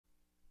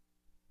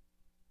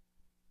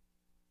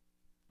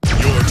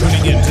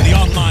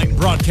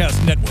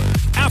broadcast network,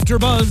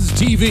 AfterBuzz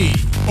TV.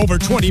 Over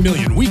 20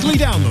 million weekly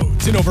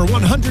downloads in over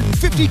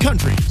 150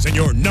 countries, and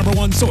your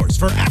 #1 source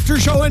for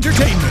after-show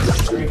entertainment.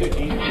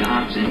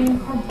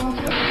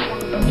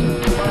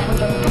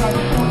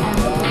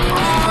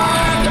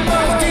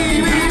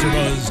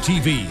 AfterBuzz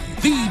TV,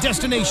 the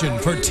destination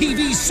for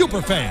TV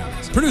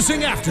superfans.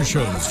 Producing after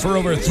shows for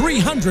over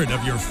 300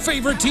 of your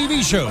favorite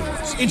TV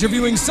shows,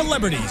 interviewing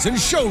celebrities and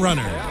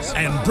showrunners,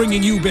 and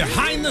bringing you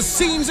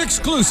behind-the-scenes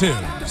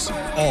exclusives.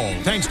 All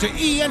thanks to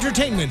E!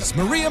 Entertainment's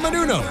Maria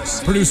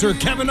Menounos, producer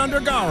Kevin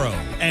Undergaro,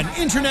 and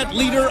internet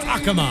leader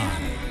Akamai.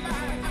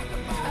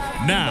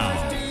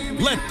 Now,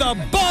 let the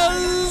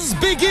buzz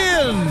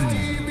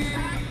begin!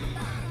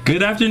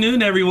 Good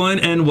afternoon, everyone,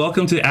 and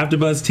welcome to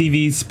AfterBuzz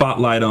TV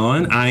Spotlight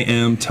On. I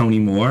am Tony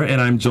Moore,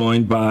 and I'm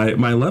joined by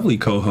my lovely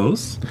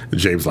co-host,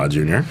 James Lott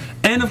Jr.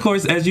 And, of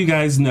course, as you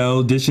guys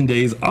know, Dish and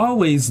Days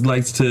always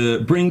likes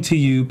to bring to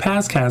you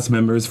past cast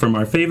members from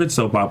our favorite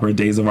soap opera,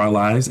 Days of Our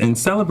Lives, in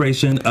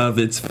celebration of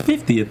its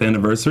 50th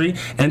anniversary.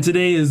 And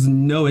today is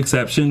no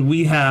exception.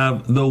 We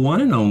have the one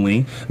and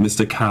only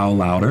Mr. Kyle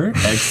Lowder,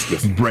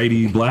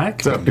 ex-Brady Black.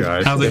 What's up,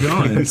 guys? How's it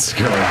going? It's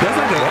going.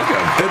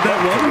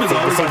 That welcome is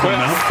always like a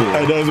mouthful.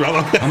 I know.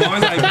 I'm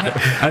always like,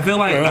 I feel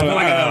like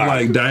I have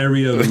like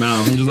diarrhea of the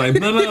mouth. I'm just like,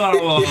 blah, blah, blah,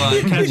 blah, blah,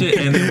 catch it,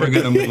 and then we're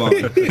gonna move on.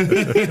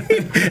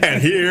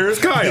 And here's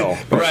Kyle.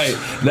 Right.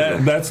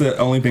 That's the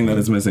only thing that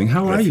is missing.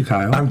 How are you,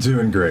 Kyle? I'm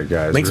doing great,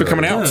 guys. Thanks for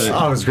coming out.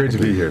 Oh, it's great to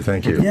be here.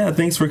 Thank you. Yeah,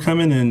 thanks for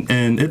coming,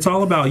 and it's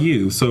all about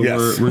you. So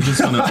yes. we're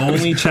just gonna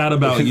only chat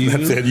about you.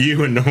 That's it.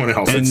 You and no one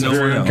else. And it's no a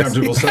very one else.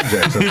 Uncomfortable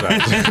subject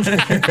sometimes.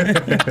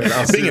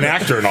 Being an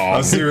actor and all.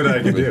 I'll see what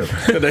I can do.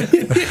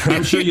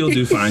 I'm sure you'll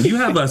do fine. You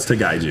have us to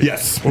guide you.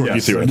 Yes. We'll work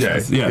you through it.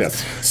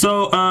 Yes.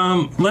 So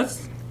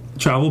let's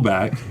travel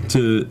back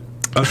to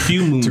a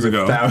few moons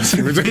ago.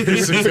 1,000 years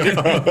ago.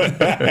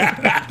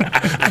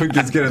 We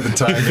just get at the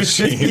time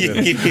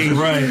machine.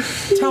 Right.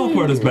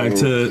 Teleport us back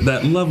to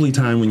that lovely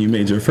time when you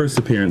made your first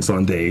appearance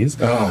on Days.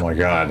 Oh my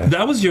God.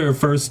 That was your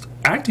first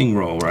acting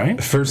role,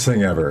 right? First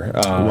thing ever.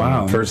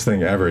 Wow. First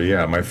thing ever.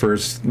 Yeah. My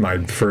first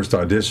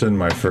audition,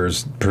 my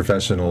first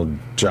professional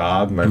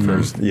job, my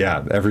first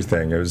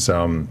everything. It was.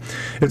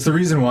 It's the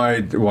reason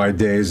why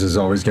Days is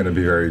always going to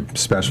be very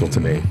special to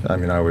me. I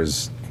mean, I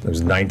was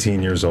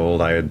 19 years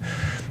old.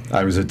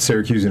 I was at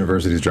Syracuse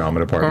University's drama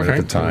department at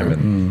the time,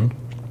 and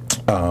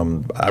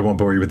I won't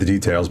bore you with the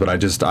details, but I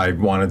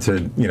wanted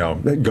to,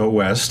 go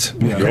west.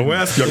 Yeah. Go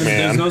west, young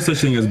man. There's no such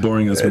thing as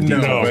boring us with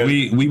details. No,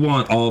 we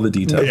want all the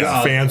details.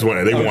 Yeah, fans want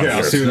it. They want it.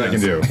 I'll see what I can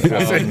do.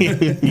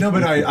 No,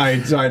 but I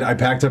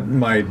packed up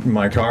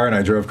my car and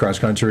I drove cross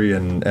country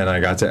and I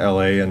got to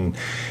LA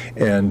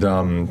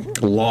and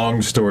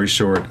long story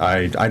short,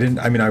 I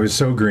was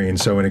so green,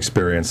 so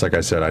inexperienced. Like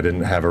I said, I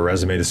didn't have a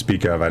resume to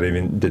speak of. I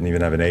didn't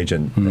even have an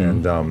agent,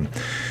 and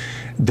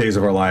Days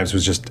of Our Lives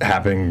was just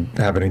happening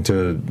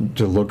to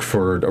look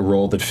for a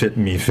role that fit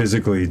me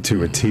physically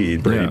to a T.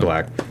 Brady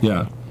Black.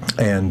 Yeah.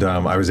 And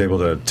I was able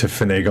to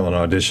finagle an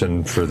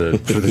audition for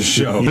the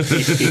show,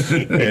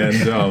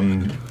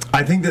 and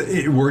I think that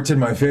it worked in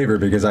my favor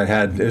because I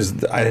had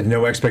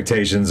no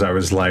expectations. I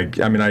was like,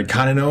 I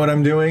kind of know what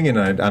I'm doing, and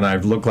I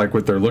look like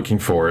what they're looking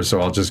for, so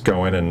I'll just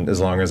go in, and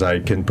as long as I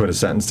can put a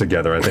sentence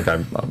together, I think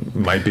I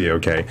might be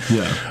okay.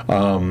 Yeah.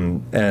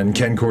 And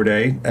Ken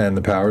Corday and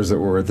the powers that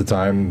were at the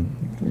time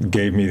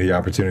gave me the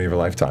opportunity of a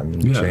lifetime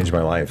and changed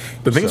my life.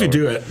 The things you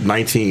do at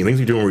 19,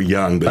 things you do when we're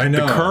young,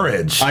 the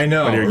courage. I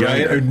know, when you're right?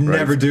 younger, I would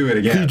never do it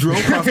again. You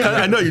drove cross country.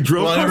 I know, you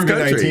drove cross country.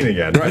 I'll never be 19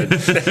 again. Right.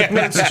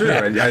 That's true.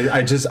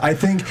 I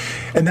think,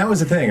 and that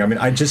was the thing.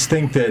 I just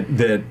think that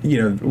the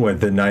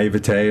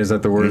naivete, is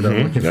that the word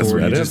I'm looking for?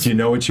 You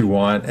know what you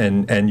want,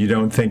 and you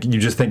don't think, you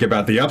just think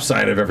about the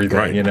upside of everything,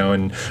 right.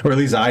 Or at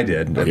least I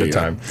did at the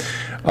time.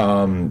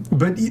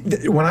 But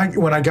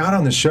when I got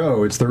on the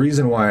show, it's the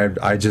reason why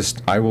I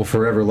will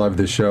forever love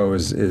this show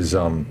is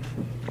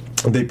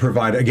they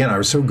provide, again, I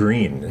was so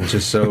green and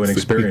just so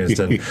inexperienced,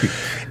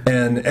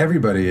 and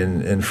everybody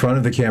in front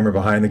of the camera,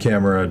 behind the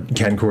camera,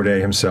 Ken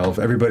Corday himself,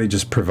 everybody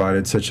just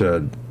provided such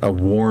a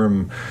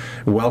warm,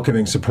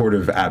 welcoming,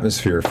 supportive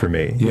atmosphere for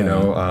me.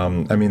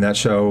 That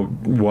show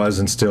was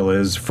and still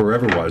is,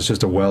 forever was,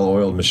 just a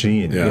well-oiled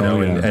machine.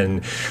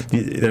 And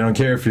they don't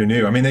care if you're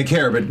new. They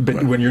care,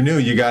 but when you're new,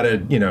 you gotta,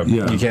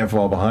 you can't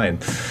fall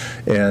behind.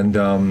 And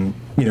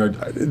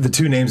the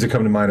two names that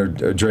come to mind are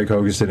Drake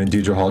Hogestyn and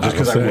Deidre Hall, just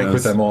because I work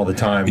with them all the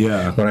time.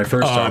 Yeah. When I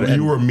first started,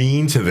 you were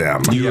mean to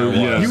them. You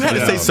had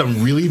to say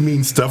some really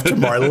mean stuff to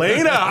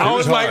Marlena. I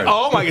was like,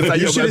 oh my God!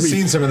 You should have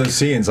seen some of those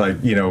scenes. Like,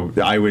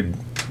 I would.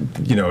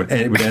 And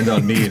it would end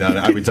on me, and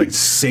I would like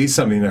say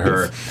something to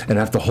her and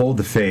have to hold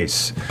the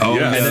face. Oh,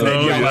 yeah. And then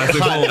they'd yell, I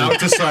was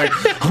just like,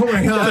 oh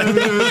my God, I'm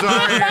so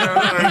sorry.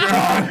 Oh my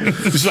God.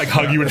 Just like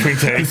hug you between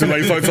takes and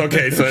like, so it's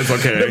okay, so it's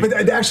okay. No,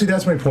 but actually,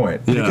 that's my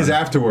point. Yeah. Because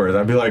afterwards,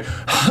 I'd be like,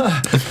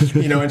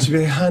 and she'd be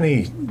like,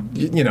 honey,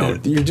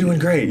 you're doing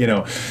great,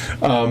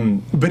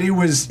 But it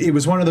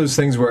was one of those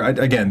things where,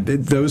 again,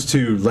 those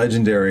two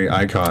legendary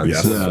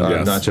icons,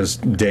 not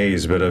just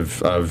Days, but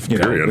of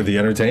with the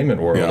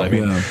entertainment world.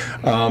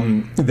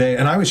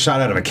 and I was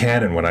shot out of a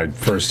cannon when I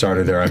first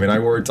started there. I mean, I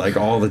worked like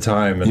all the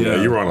time. And,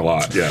 you were on a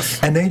lot, yes.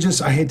 And they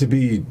just, I hate to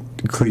be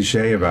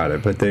cliche about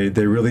it, but they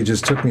really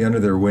just took me under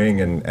their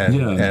wing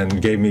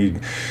and gave me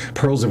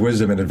pearls of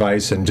wisdom and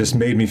advice and just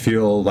made me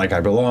feel like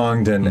I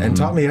belonged and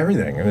taught me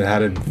everything and how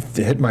to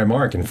hit my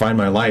mark and find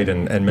my light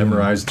and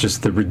memorize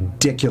just the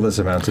ridiculous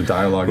amounts of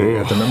dialogue that you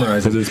have to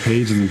memorize. There's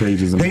pages and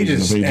pages and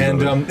pages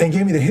and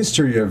gave me the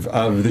history of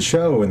the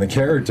show and the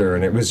character,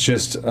 and it was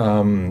just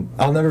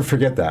I'll never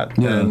forget that.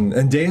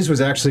 And Days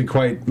was actually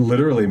quite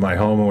literally my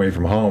home away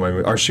from home. I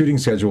mean, our shooting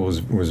schedule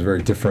was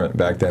very different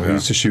back then. We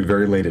used to shoot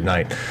very late at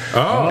night.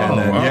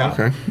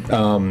 Okay.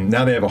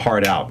 Now they have a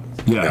hard out.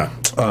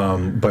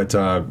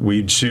 But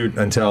we'd shoot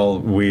until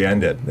we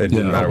ended. It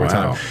didn't matter what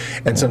time.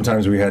 And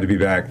sometimes we had to be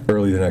back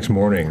early the next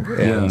morning.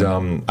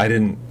 And I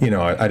didn't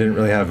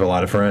really have a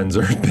lot of friends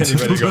or anybody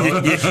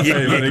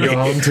to go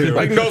home to.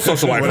 Like no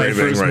social life or anything,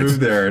 when I first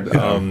moved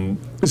there.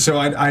 So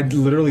I'd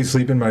literally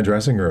sleep in my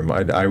dressing room.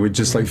 I would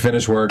just like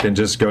finish work and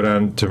just go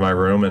down to my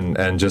room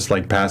and just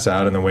like pass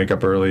out and then wake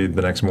up early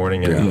the next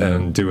morning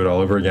and do it all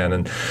over again.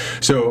 And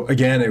so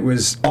again, it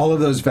was all of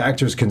those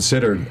factors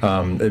considered.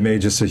 It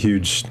made just a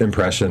huge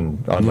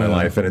impression on my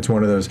life. And it's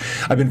one of those,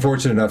 I've been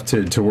fortunate enough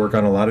to work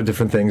on a lot of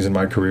different things in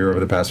my career over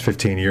the past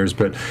 15 years,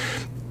 but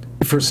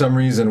for some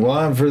reason,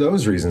 for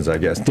those reasons, I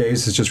guess,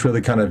 Days is just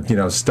really kind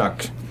of,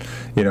 stuck,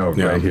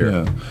 right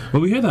here.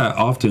 Well, we hear that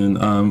often.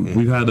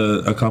 We've had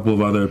a couple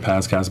of other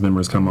past cast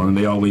members come on, and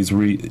they always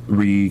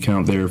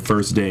recount their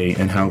first day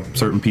and how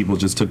certain people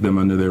just took them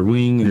under their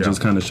wing and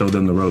just kind of showed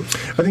them the ropes.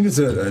 I think it's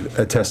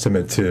a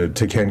testament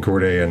to Ken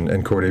Corday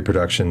and Corday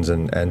Productions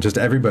and just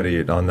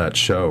everybody on that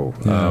show.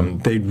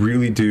 They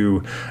really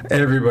do.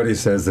 Everybody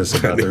says this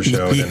about their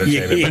show and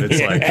entertainment,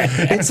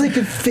 but it's like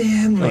a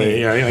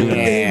family.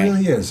 It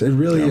really is. It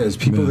really is.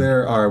 People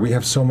there we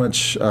have so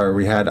much,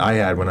 I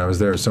had when I was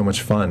there, so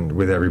much fun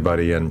with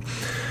everybody, and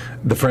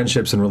the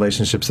friendships and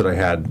relationships that I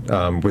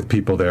had with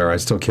people there, I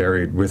still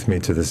carried with me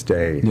to this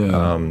day.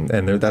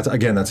 And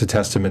that's a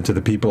testament to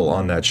the people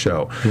on that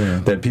show.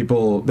 That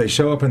people, they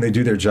show up and they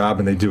do their job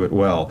and they do it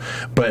well.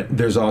 But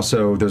there's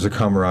a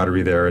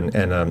camaraderie there and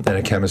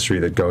a chemistry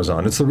that goes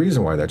on. It's the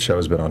reason why that show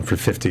has been on for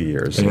 50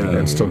 years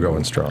and still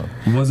going strong.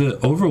 Was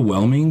it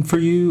overwhelming for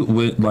you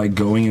with like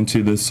going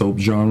into the soap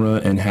genre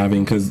and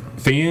having, because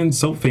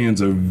soap fans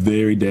are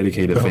very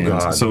dedicated fans.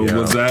 God, so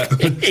was that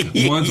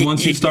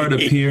once you start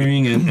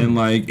appearing and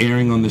like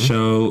airing on the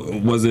show,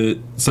 was it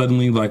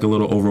suddenly like a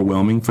little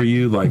overwhelming for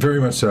you? Like very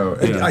much so.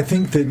 I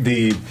think that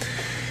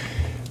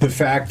the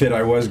fact that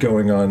I was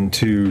going on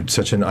to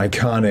such an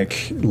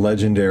iconic,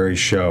 legendary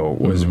show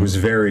was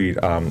very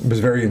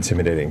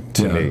intimidating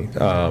to me.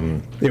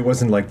 It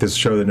wasn't like this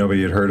show that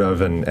nobody had heard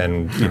of, and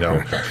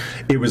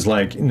it was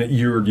like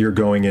you're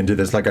going into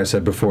this, like I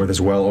said before, this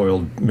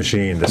well-oiled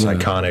machine, this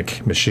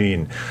iconic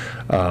machine.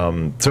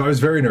 So I was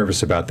very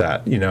nervous about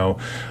that,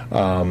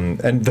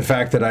 and the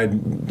fact that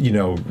I'd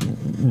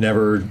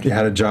never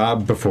had a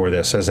job before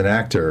this as an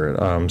actor.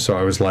 So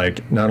I was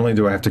like, not only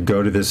do I have to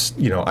go to this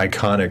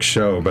iconic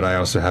show, but I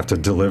also have to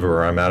deliver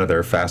or I'm out of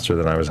there faster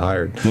than I was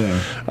hired.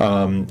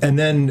 And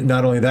then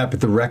not only that,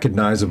 but the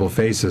recognizable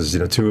faces,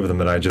 two of them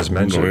that I just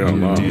mentioned,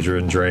 Deidre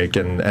and Drake,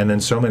 and then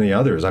so many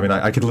others. I mean,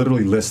 I could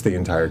literally list the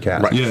entire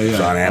cast. Right.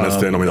 John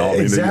Aniston, all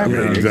these.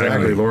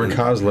 Exactly. Lauren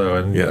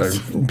Koslow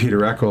and Peter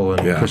Eckel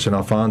and Christian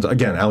Alfonso.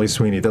 Again, Ali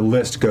Sweeney. The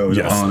list goes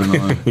on and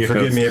on.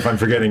 Forgive me if I'm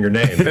forgetting your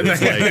name.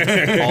 It's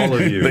like all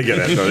of you. They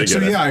get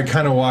it. I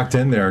kind of walked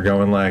in there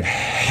going like,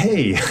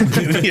 hey,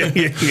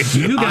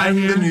 I'm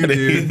the new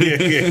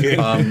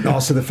dude.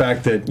 Also the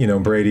fact that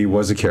Brady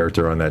was a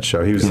character on that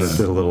show. He was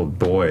the little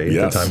boy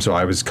at the time, so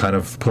I was kind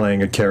of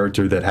playing a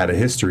character that had a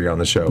history on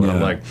the show. And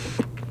I'm like,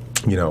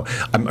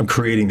 I'm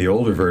creating the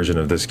older version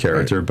of this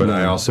character, but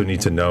I also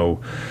need to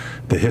know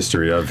the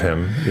history of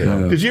him.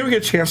 Did you ever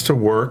get a chance to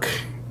work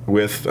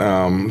with,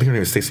 I think her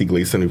name is Stacey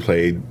Gleason, who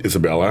played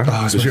Isabella?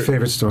 Oh, it's my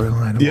favorite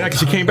storyline. Yeah,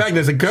 because she came back and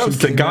there's a ghost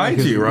to guide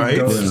you, right?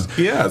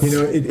 Yes.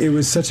 It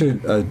was such a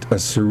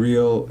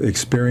surreal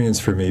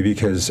experience for me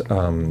because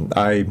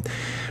I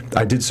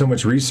did so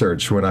much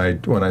research when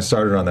I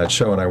started on that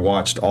show, and I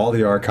watched all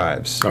the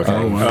archives. Of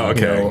John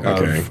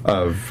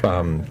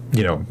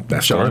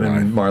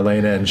and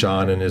Marlena and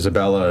John and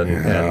Isabella,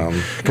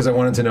 and because I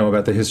wanted to know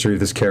about the history of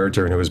this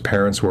character and who his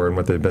parents were and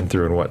what they've been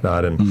through and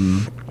whatnot,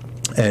 and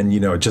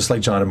just like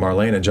John and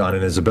Marlena, John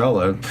and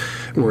Isabella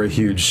were a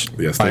huge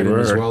item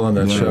as well on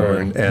that show.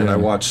 And I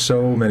watched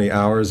so many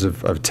hours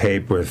of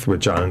tape with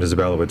John and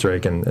Isabella, with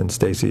Drake and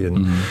Stacey,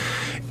 and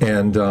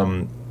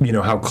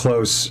how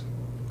close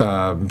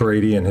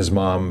Brady and his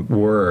mom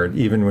were,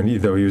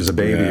 even though he was a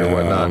baby or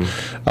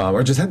whatnot,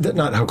 or just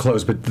not how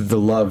close, but the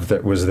love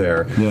that was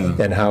there,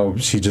 and how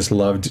she just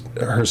loved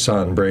her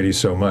son Brady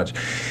so much,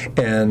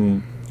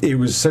 and it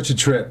was such a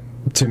trip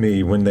to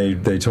me when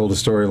they told a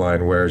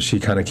storyline where she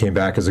kind of came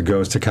back as a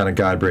ghost to kind of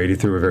guide Brady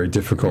through a very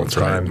difficult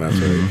time. Right.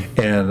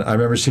 And I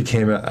remember she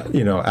came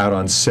out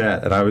on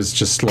set, and I was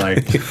just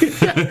like,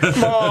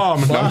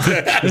 Mom! That's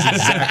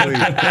exactly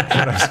what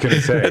I was going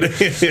to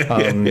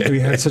say. We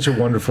had such a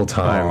wonderful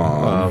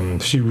time.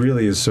 She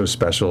really is so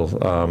special,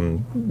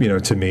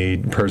 to me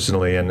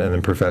personally and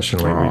then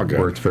professionally. We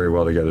worked very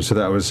well together. So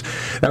that was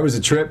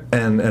a trip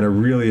and a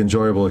really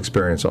enjoyable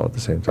experience all at the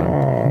same time.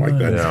 Oh, like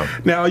that. Yeah.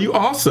 Now, you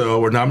also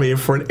were nominated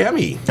for an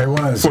Emmy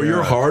for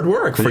your hard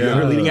work for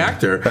Younger Leading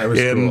Actor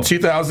in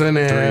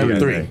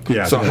 2003.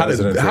 Yeah. So how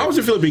was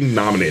it feel being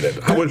nominated?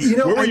 Where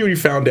were you when you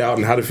found out,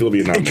 and how did it feel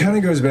being nominated? It kind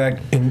of goes back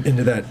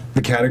into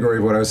the category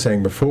of what I was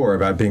saying before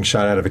about being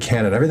shot out of a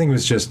cannon. Everything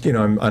was just, I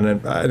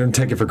don't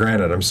take it for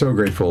granted. I'm so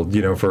grateful,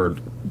 for,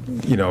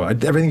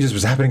 everything just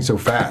was happening so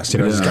fast. I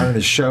just got on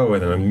this show,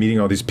 and then I'm meeting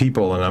all these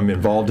people, and I'm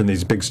involved in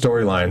these big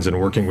storylines and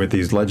working with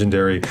these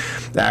legendary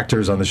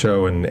actors on the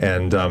show, and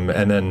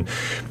then,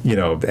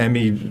 the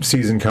Emmy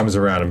season comes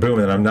around, and boom,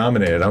 and I'm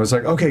nominated. I was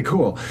like, okay,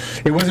 cool.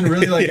 It wasn't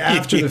really like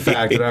after the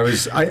fact that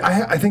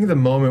I think the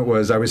moment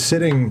was I was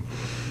sitting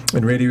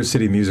in Radio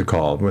City Music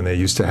Hall when they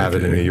used to have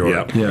it in New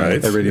York,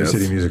 at Radio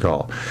City Music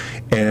Hall,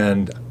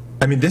 and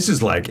I mean, this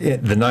is like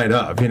the night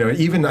of,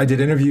 even I did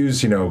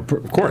interviews,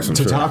 of course,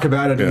 to talk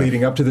about it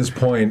leading up to this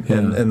point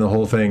and the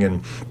whole thing,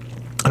 and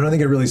I don't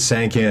think it really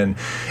sank in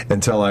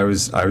until I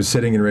was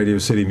sitting in Radio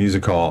City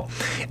Music Hall,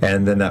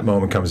 and then that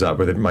moment comes up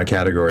where my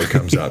category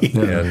comes up,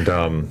 and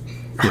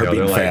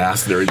they're like,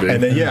 fast, everything,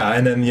 and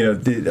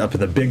then up in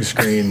the big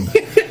screen.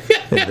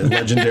 The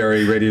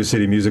legendary Radio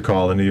City Music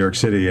Hall in New York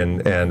City,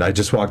 and I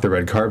just walked the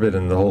red carpet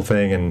and the whole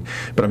thing,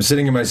 but I'm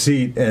sitting in my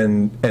seat,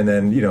 and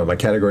then my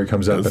category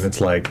comes up, and it's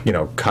like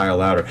Kyle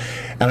Lowder,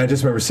 and I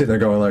just remember sitting there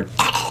going like,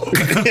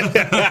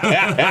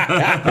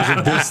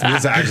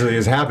 this actually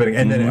is happening,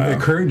 and then it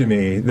occurred to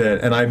me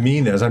that, and I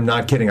mean this, I'm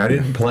not kidding, I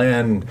didn't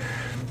plan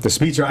the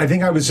speech. I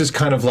think I was just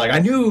kind of like, I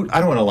don't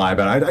want to lie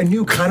about it. I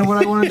knew kind of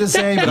what I wanted to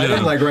say, but I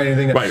didn't write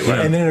anything. Right.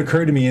 And then it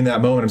occurred to me in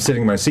that moment, I'm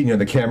sitting in my seat,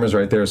 the camera's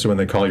right there, so when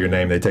they call your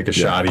name, they take a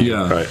shot of you.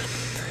 Right.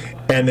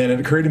 And then it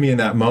occurred to me in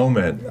that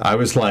moment, I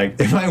was like,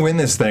 if I win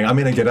this thing, I'm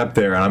going to get up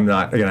there and I'm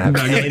not going to have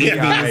any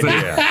idea.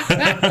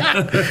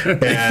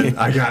 And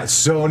I got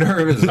so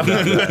nervous about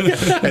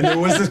that. And there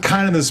was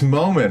this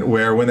moment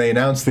where when they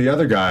announced the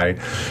other guy,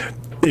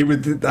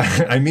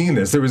 I mean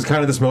this. There was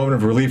kind of this moment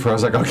of relief where I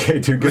was like, "Okay,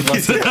 dude, good luck."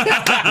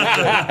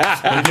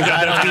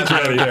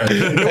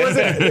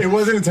 It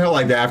wasn't until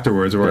like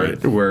afterwards where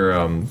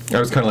I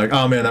was kind of like,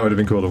 "Oh man, that would have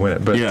been cool to win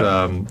it." But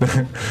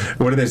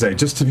what did they say?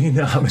 Just to be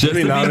nominated. Just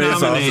to be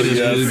nominated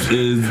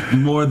is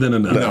more than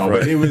enough. No,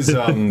 but it was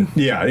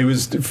it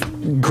was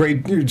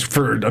great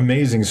for an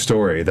amazing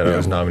story that I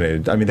was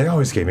nominated. I mean, they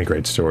always gave me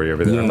great story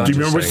over there. Do you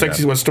remember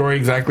what story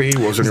exactly?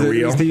 Was it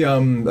real? It was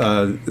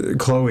the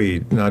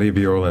Chloe Nadia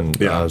Bjorlin.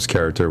 His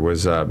character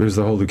was it was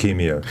the whole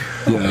leukemia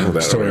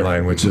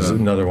storyline, which is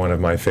another one of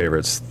my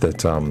favorites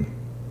that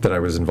I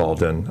was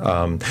involved in.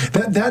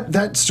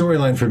 That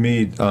storyline for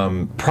me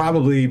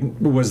probably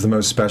was the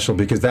most special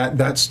because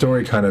that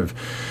story kind of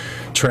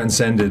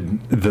transcended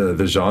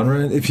the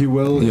genre, if you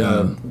will.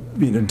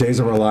 Days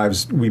of Our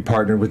Lives, we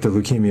partnered with the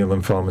Leukemia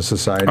Lymphoma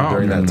Society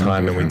during that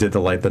time, and we did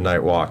the Light the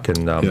Night Walk.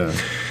 And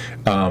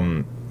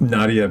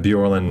Nadia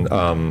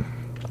Bjorlin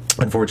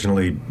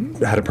unfortunately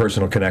had a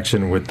personal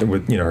connection with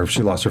her.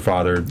 She lost her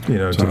father to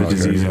the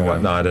disease and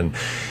whatnot,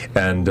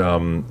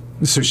 and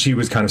so she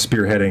was kind of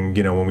spearheading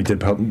when we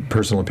did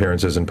personal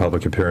appearances and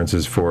public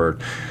appearances for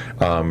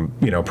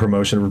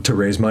promotion to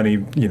raise money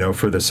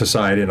for the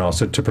society and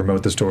also to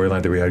promote the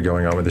storyline that we had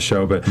going on with the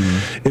show. But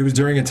it was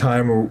during a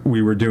time where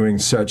we were doing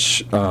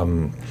such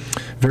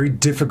very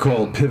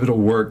difficult, pivotal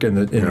work in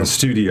the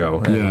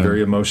studio, and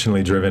very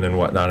emotionally driven and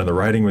whatnot. And the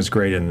writing was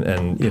great,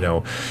 and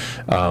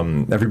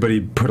everybody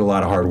put a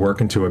lot of hard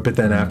work into it. But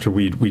then after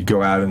we'd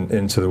go out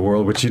into the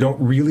world, which you don't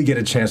really get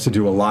a chance to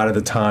do a lot of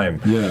the time,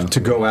 to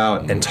go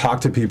out and talk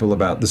to people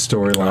about the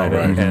storyline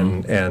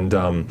and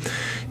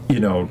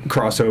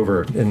cross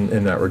over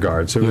in that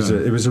regard. So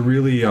it was a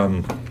really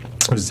it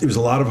was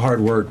a lot of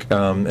hard work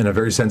and a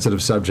very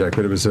sensitive subject,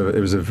 but it was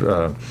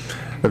a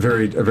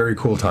very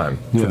cool time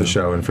for the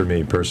show and for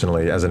me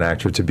personally as an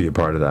actor to be a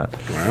part of that.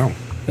 Wow.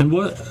 And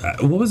what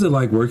was it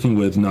like working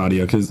with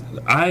Nadia? Because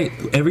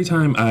every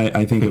time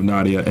I think of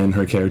Nadia and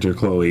her character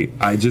Chloe,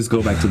 I just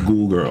go back to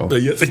Ghoul Girl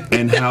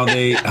and how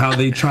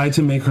they tried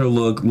to make her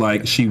look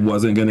like she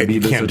wasn't going to be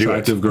this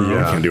attractive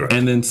girl, can't do it.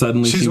 And then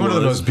suddenly she's one of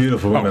the most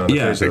beautiful women on the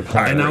face of the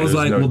planet. And I was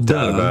like, well,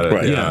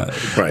 duh.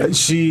 Right.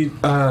 She,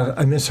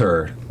 I miss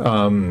her.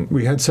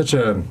 We had such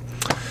a.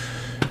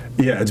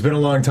 Yeah, it's been a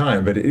long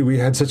time, but we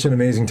had such an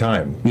amazing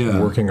time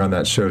working on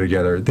that show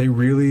together. They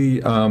really,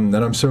 and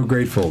I'm so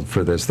grateful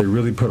for this, they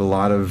really put a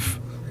lot of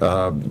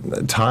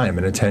time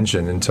and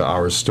attention into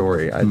our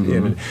story.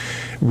 And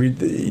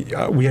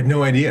we had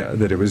no idea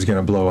that it was going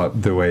to blow up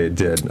the way it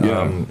did.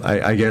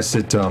 I guess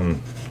it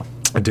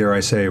dare I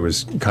say, it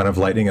was kind of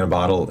lightning in a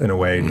bottle in a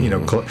way. You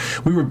know,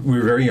 we were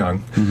very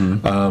young,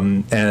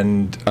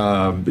 and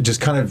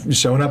just kind of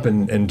showing up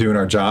and doing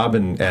our job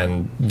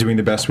and doing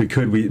the best we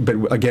could.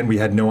 But again, we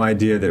had no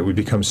idea that it would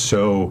become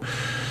so.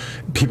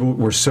 People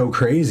were so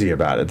crazy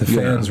about it. The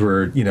fans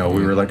were, you know,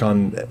 we were like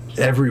on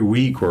every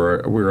week. We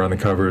were on the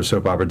cover of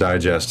Soap Opera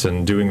Digest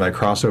and doing like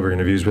crossover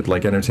interviews with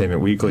like Entertainment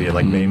Weekly and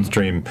like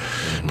mainstream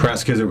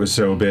press because it was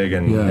so big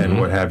and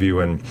what have you.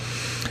 And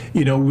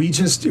you know, we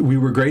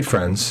were great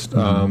friends.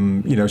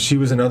 You know, she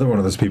was another one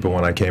of those people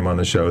when I came on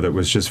the show that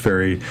was just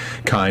very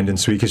kind and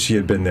sweet because she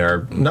had been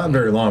there not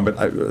very long, but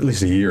at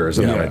least a year or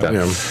something like that.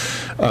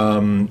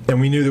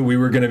 And we knew that we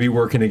were going to be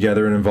working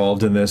together and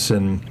involved in this.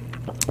 And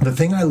the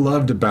thing I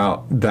loved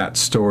about that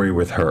story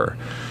with her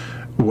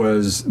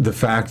was the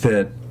fact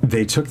that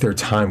they took their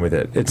time with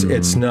it.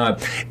 It's not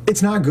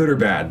good or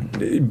bad,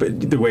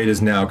 but the way it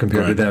is now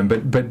compared to them.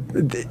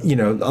 But you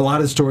know, a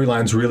lot of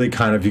storylines really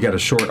kind of, you got a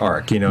short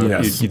arc. You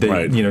know,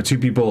 you know, two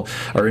people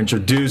are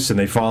introduced and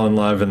they fall in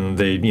love, and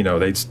they, you know,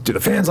 do the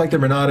fans like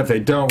them or not? If they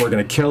don't, we're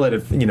going to kill it.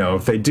 If you know,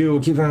 if they do,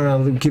 we'll keep it going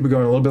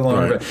a little bit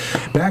longer.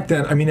 But back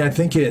then, I mean, I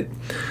think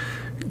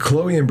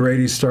Chloe and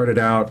Brady started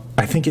out,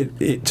 I think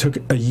it took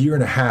a year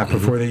and a half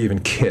before they even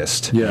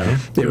kissed.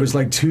 It was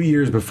like 2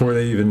 years before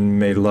they even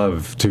made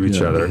love to each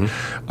other.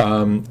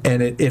 And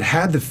it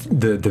had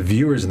the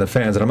viewers and the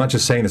fans, and I'm not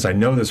just saying this, I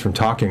know this from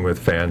talking with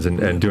fans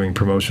and doing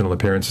promotional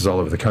appearances all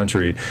over the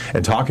country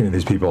and talking to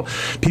these people.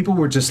 People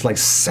were just like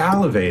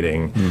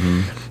salivating.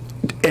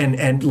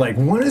 And like,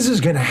 when is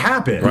this going to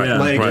happen?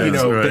 You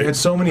know, they had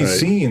so many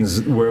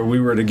scenes where we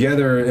were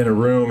together in a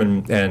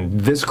room and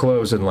this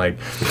close, and like,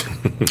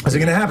 is it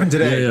going to happen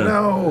today?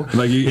 No.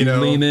 Like you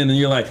know, lean in and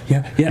you're like,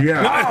 No,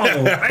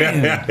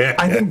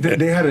 I think that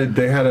they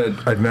had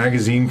a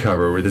magazine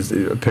cover with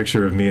a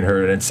picture of me and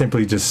her, and it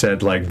simply just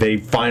said like, they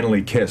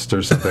finally kissed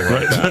or something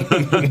like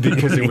that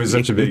because it was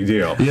such a big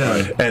deal.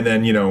 And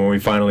then, you know, when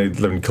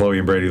Chloe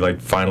and Brady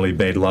like finally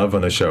made love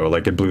on the show,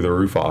 like it blew the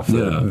roof off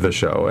the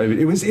show.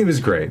 It was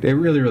great. It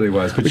really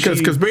was. But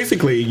because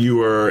basically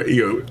your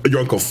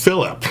Uncle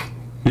Philip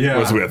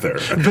was with her.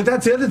 But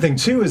that's the other thing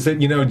too, is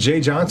that, you know,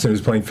 Jay Johnson, who was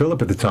playing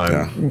Philip at the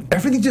time,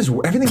 everything just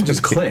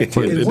clicked.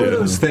 It's one of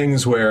those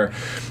things where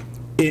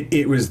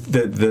it was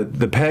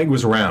the peg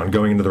was round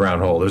going into the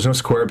round hole. There's no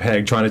square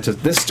peg trying to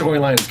just, this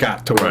storyline's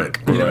got to work.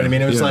 You know what I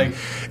mean? It was like,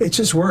 it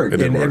just worked,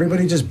 and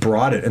everybody just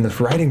brought it, and the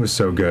writing was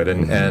so good,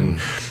 and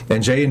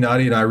Jay and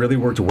Nadia and I really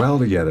worked well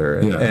together,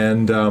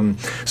 and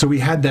so we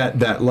had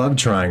that love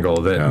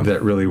triangle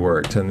that really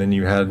worked. And then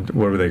you had,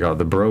 what were they called,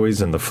 the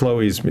Broies and the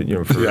Flowies, you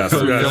know, for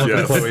Philip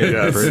and Chloe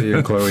and Brady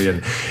and Chloe,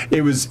 and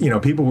it was, you know,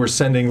 people were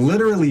sending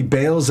literally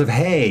bales of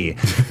hay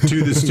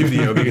to the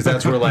studio because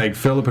that's where like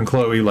Philip and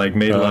Chloe like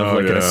made love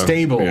like in a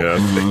stable,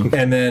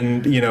 and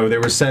then, you know, they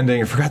were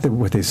sending, I forgot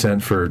what they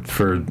sent for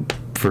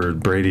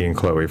Brady and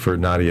Chloe, for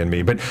Nadia and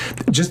me, but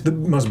just the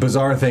most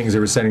bizarre things they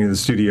were sending to the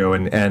studio,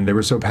 and they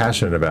were so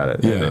passionate about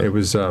it.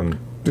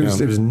 It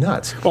was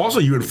nuts. Also,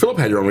 you and Philip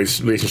had your own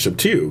relationship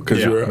too,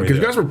 because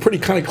you guys were pretty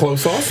kind of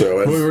close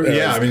also. I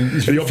mean,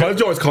 you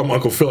always call him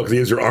Uncle Phil because he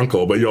is your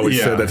uncle, but you always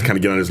said that to kind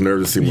of get on his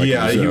nerves. It seemed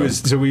like he was.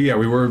 So we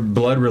were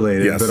blood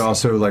related, but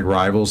also like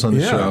rivals on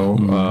the show,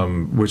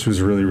 which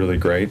was really, really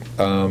great.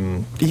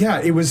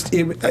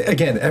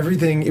 Again,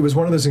 everything. It was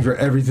one of those things where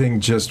everything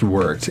just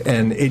worked,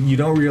 and you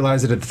don't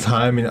realize it at the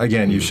time. And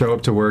again, you show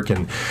up to work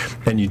and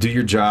you do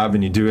your job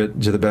and you do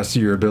it to the best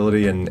of your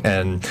ability, and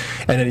then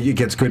it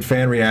gets good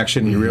fan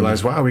reaction. You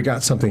realize, wow, we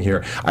got something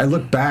here. I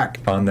look back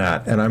on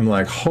that and I'm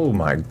like, oh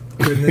my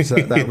goodness,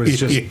 that was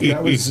just,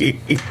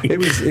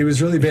 it was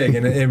really big,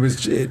 and it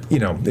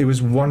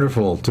was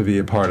wonderful to be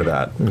a part of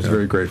that. I was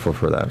very grateful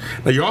for that.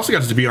 Now you also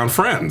got to be on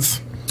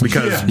Friends.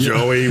 Because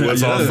Joey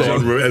was also on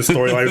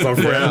storylines on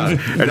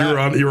Friends, and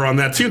you were on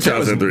that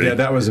 2003.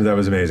 That was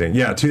amazing.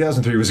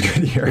 2003 was a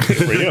good year.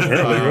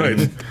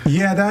 That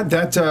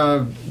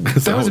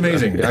was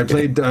amazing. I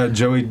played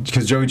Joey,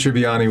 because Joey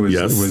Tribbiani was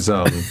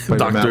played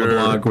by Matt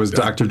LeBlanc, was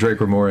Dr. Drake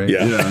Ramore.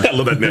 I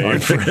love that name.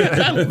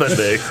 I love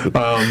that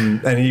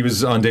name. And he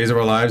was on Days of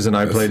Our Lives, and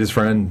I played his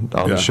friend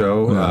on the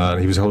show.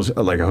 He was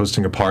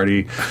hosting a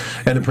party,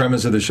 and the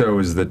premise of the show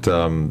is that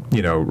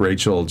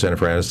Rachel,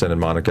 Jennifer Aniston,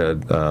 and Monica.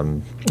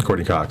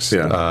 Courtney Cox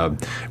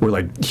were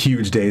like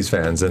huge Days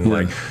fans, and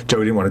like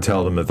Joey didn't want to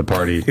tell them at the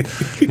party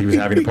he was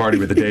having a party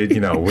with the Day,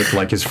 with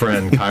like his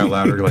friend Kyle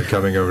Lowder like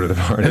coming over to the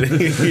party,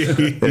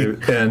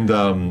 and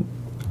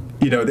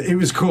it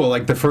was cool.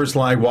 Like the first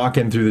line, walk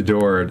in through the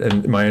door,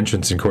 and my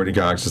entrance, and Courtney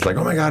Cox is like,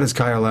 "Oh my God, it's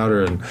Kyle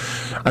Lowder!" And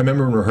I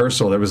remember in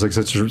rehearsal, that was like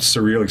such a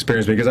surreal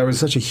experience because I was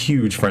such a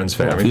huge Friends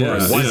fan. I mean,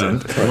 I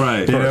wasn't,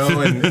 right?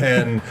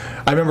 And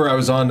I remember I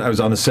was on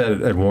the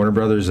set at Warner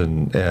Brothers,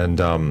 and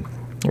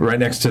right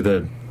next to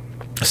the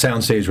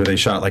soundstage where they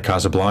shot like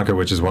Casablanca,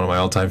 which is one of my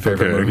all-time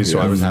favorite movies. So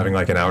I was having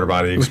like an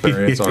outer-body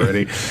experience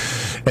already.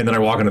 And then I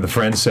walk into the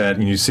Friends set,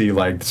 and you see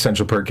like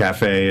Central Perk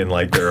Cafe and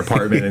like their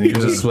apartment, and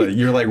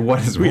you're like, what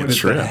is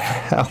the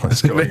hell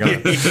is going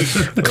on?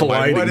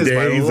 Colliding what is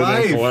days my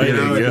life?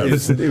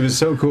 colliding, It was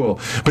so cool.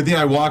 But then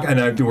I walk,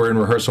 and we're in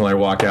rehearsal, and I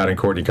walk out, and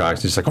Courtney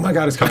Cox is like, oh my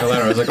God, it's Kyle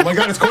Lowder. I was like, oh my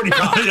God, it's Courtney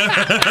Cox.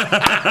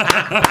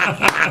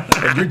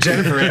 And you're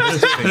Jennifer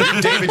Aniston, and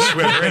you're David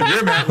Schwimmer, and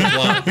you're Matt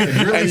LeBlanc,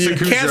 and you're Lisa you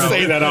can't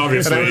say that,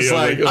 obviously. And I was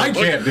like, I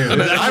can't do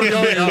this. I'm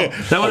going out.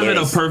 That would have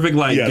been a perfect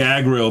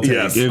gag reel take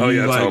if you were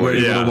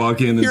able to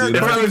walk in and do that.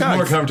 If I was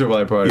more comfortable,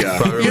 I probably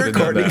you're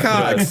Courtney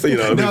Cox.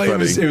 No,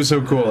 it was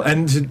so cool.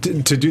 And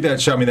to do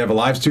that show, I mean, they have a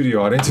live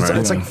studio audience.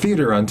 It's like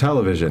theater on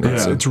television.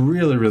 It's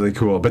really, really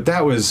cool. But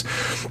that was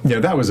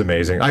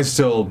amazing. I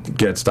still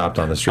get stopped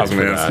on the street for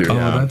that. Oh,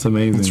 that's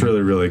amazing. It's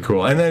really, really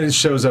cool. And then it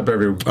shows up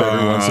every once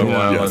in a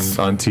while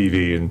on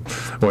TV and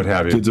what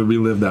have you. Good to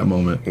relive that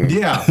moment.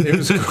 Yeah, it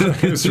was cool.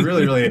 It was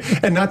really, really,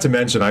 and not to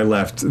mention, I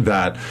left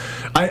that.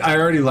 I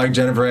already liked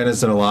Jennifer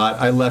Aniston a lot.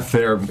 I left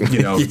there,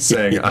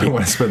 saying I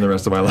want to spend the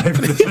rest of my life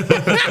with this.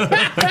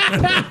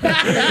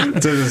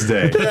 To this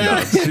day.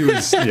 No, she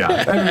was,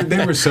 I mean,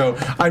 they were so.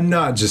 I'm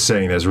not just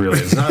saying this. Really,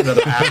 it's not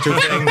another actor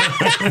thing.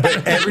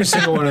 But every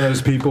single one of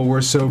those people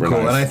were so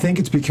cool, and I think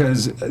it's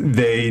because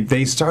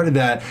they started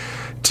that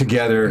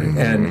together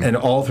and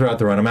all throughout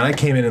the run. I mean, I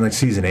came in like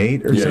season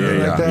 8 or something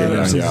like that,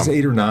 or season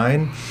 8 or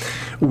 9.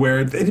 Where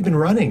it had been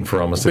running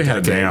for almost a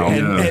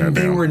decade, and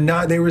they were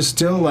not. They were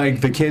still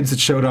like the kids that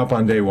showed up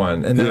on day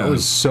one, and that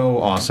was so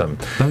awesome.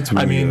 That's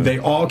really good. They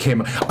all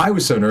came. I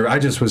was so nervous. I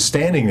just was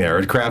standing there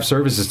at craft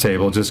services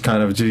table, just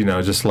kind of,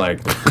 just like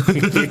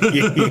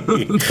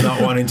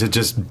not wanting to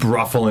just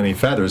ruffle any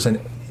feathers. And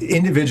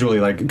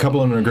individually, like a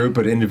couple of them in a group,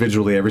 but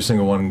individually, every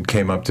single one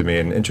came up to me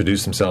and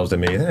introduced themselves to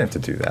me. They didn't have to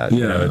do that.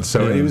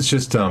 It was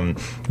just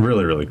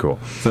really, really cool.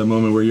 It's that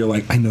moment where you're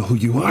like, I know who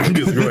you are.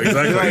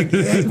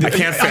 Exactly. I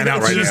can't fan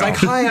out right now. She was like,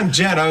 hi, I'm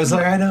Jen. I was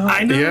like, I know.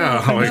 Yeah,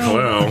 I'm like,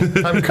 hello.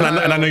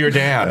 And I know your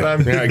dad.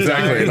 Yeah,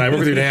 exactly. And I work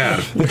with your dad.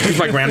 He's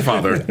my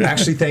grandfather.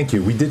 Actually, thank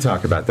you. We did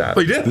talk about that. Oh,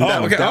 you did?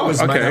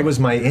 That was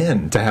my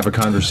in to have a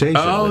conversation.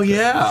 Oh,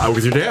 yeah.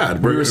 With your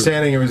dad. We were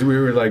standing. We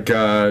were like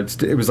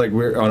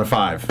we're on a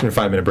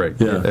 5-minute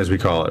break, as we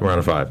call it. We're on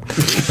a 5.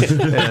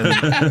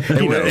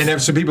 and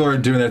so people are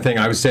doing their thing.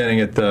 I was standing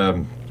at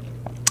the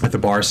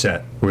bar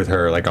set with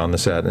her, like on the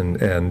set,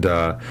 and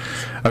I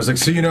was like,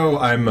 so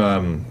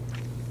I'm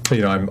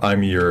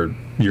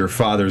your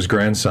father's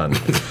grandson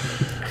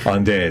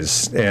on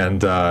days,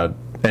 and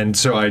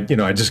so I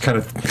just kind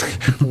of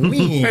just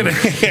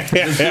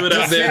do it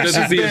out there just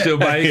to see if she'll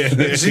bite.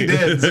 She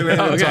did. So we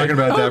ended up talking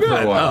about that for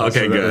a while. Oh,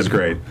 okay, so good. That was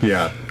great.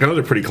 Yeah, those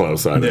are pretty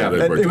close.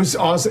 It was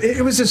awesome.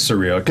 It was just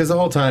surreal because the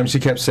whole time she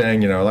kept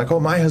saying, like, oh,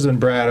 my husband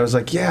Brad. I was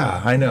like,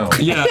 yeah, I know.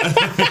 Yeah.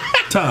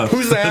 Tough.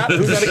 Who's that?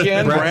 Who's that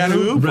again? Brad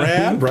who?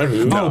 Brad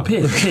who? Oh,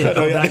 Pitt.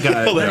 Oh, that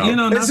guy.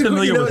 Not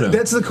familiar with him.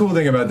 That's the cool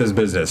thing about this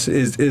business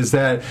is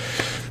that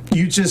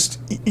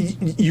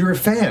you're a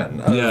fan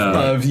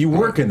of you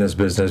work in this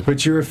business,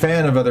 but you're a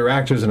fan of other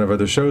actors and of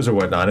other shows or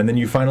whatnot, and then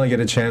you finally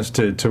get a chance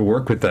to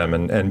work with them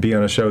and be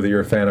on a show that you're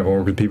a fan of, or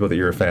work with people that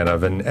you're a fan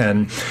of,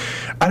 and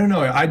I don't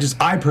know,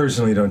 I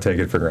personally don't take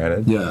it for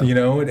granted.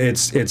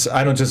 It's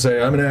I don't just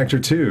say I'm an actor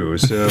too,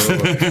 so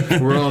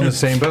we're all in the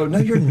same boat. No,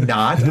 you're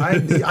not.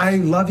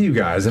 I love you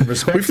guys and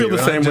respect you. We feel the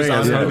same way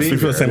as hosts. We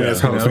feel the same way as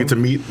hosts. We get to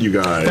meet you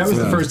guys. That was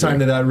the first time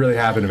that really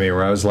happened to me,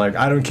 where I was like,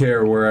 I don't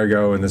care where I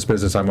go in this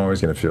business, I'm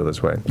always going to feel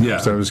this way. Yeah.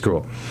 So it was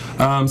cool.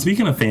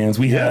 Speaking of fans,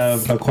 we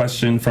have a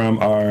question from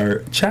our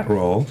chat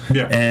roll.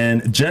 Yeah.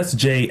 And Jess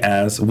J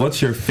asks,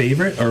 what's your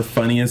favorite or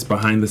funniest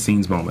behind the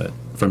scenes moment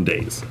from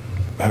Days?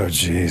 Oh,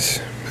 jeez.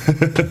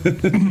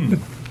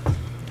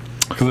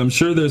 Because I'm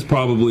sure there's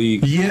probably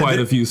quite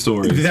a few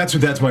stories.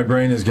 That's my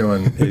brain is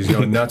going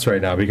nuts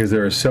right now, because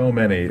there are so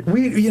many.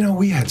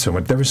 We had so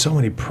much. There were so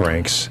many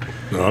pranks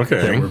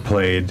that were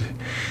played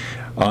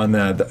on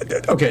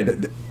that. Okay,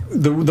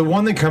 the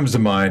one that comes to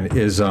mind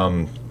is I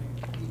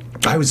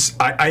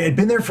had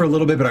been there for a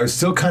little bit, but I was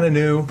still kind of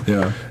new.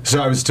 Yeah.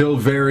 So I was still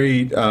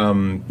very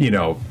on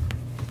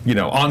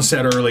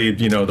set early.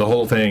 The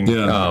whole thing.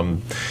 Yeah.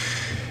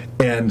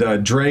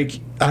 And Drake,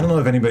 I don't know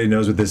if anybody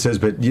knows what this is,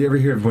 but you ever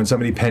hear of when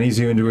somebody pennies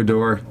you into a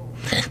door?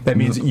 That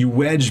means you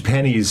wedge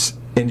pennies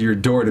into your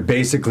door to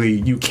basically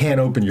you can't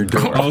open your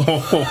door.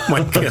 Oh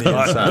my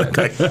god!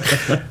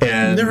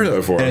 And never heard that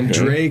before. And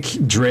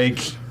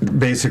Drake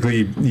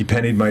basically he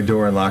pennied my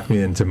door and locked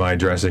me into my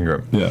dressing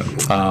room. Yeah.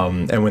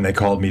 And when they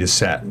called me to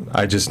set,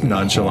 I just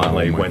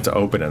nonchalantly went to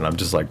open it, and I'm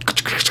just like.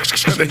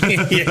 And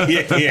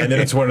then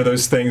it's one of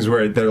those things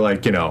where they're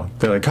like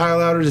Kyle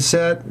Lowder to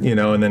set,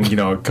 and then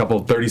a couple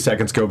 30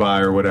 seconds go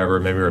by or whatever,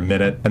 maybe a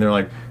minute, and they're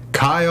like,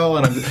 Kyle,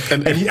 and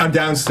I'm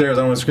downstairs.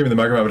 I don't want to scream in the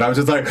microphone, but I was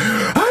just like,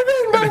 I'm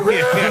in my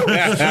room.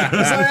 It's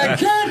like, I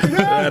can't get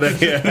out.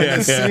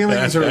 The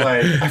ceilings are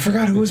like, I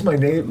forgot who was my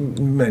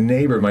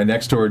neighbor, my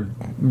next door,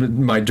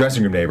 my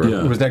dressing room neighbor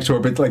who was next door,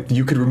 but like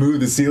you could remove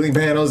the ceiling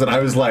panels, and I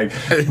was like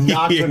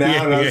knocking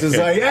out, and I was just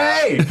like,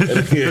 hey,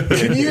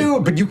 can you?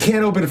 But you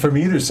can't open it from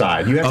either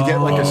side. You have to get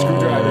like a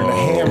screwdriver and a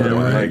hammer and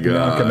like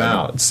knock them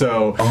out.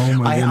 So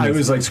I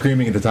was like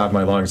screaming at the top of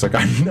my lungs, like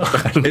I'm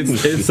not.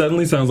 It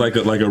suddenly sounds like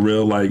a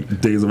real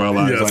like Days of Our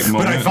Lives like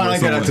moment. But I finally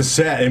got out to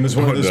set, and it was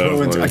one of those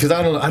moments because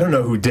I don't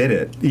know who did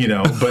it, you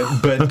know.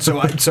 But so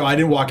I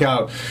didn't walk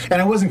out,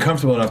 and I wasn't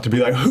comfortable enough to be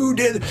like, who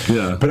did it?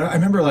 Yeah. But I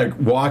remember like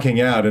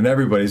walking out, and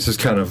everybody's just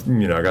kind of,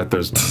 you know, got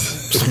their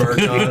smirk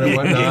on and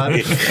whatnot.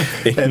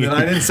 And then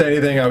I didn't say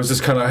anything. I was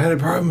just kind of, I had a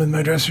problem with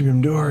my dressing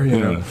room door, you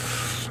know.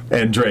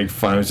 And Drake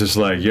finally was just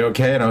like, "You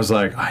okay?" And I was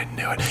like, "I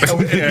knew it."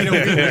 And,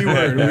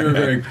 you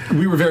know,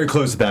 we were very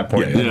close at that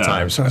point in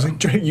time. So I was like,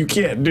 "Drake, you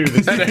can't do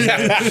this."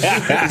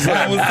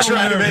 I was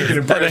trying to make an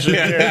impression.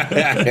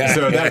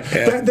 So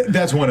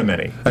that's one of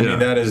many. I mean,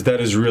 that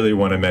is really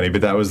one of many.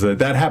 But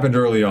that happened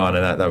early on,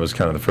 and that was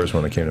kind of the first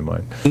one that came to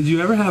mind. Did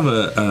you ever have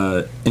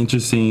a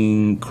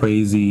interesting,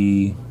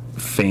 crazy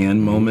fan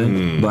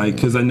moment, like,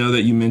 because I know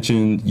that you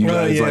mentioned you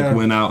guys like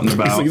went out and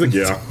about. He's like,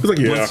 yeah.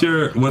 What's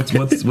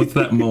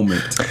that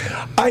moment?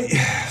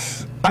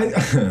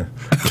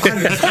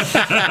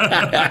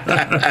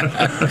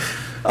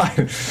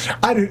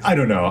 I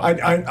don't know.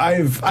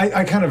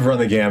 I kind of run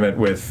the gamut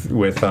with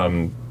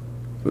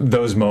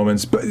those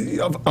moments, but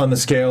on the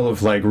scale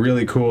of like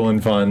really cool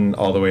and fun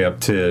all the way up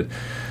to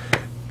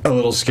a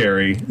little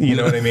scary, you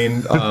know what I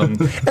mean? And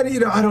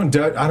you know, I don't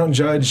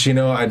judge. You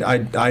know,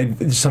 I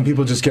some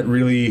people just get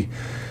really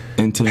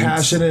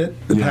passionate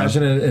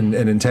and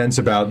intense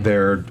about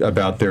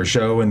their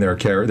show and their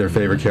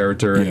favorite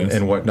character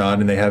and whatnot,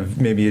 and they have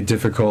maybe a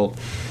difficult.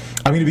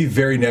 I'm going to be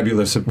very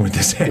nebulous with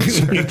this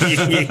answer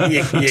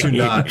to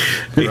not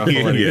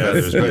ruffle any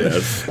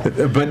feathers.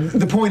 But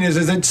the point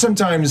is that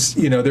sometimes,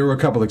 you know, there were a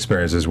couple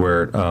experiences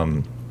where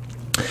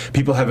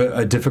people have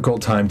a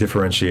difficult time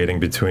differentiating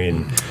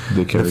between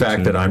the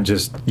fact that I'm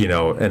just, you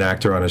know, an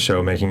actor on a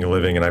show making a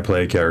living and I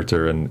play a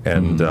character and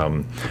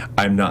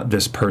I'm not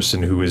this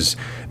person who is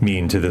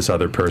mean to this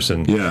other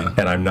person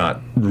and I'm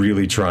not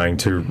really trying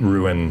to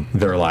ruin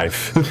their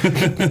life.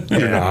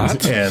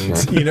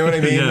 and you know what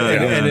I mean?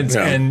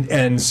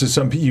 And so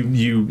some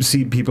you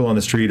see people on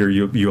the street, or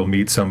you'll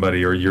meet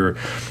somebody, or you're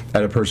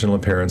at a personal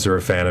appearance or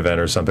a fan event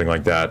or something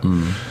like that.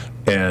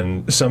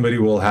 And somebody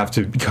will have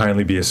to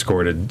kindly be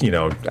escorted, you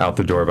know, out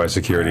the door by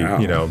security,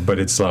 you know. But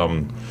it's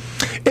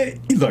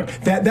look,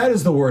 that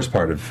is the worst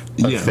part of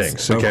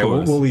things. Okay,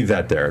 we'll leave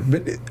that there.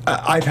 But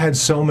I've had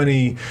so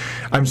many.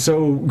 I'm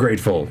so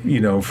grateful, you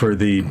know, for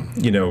the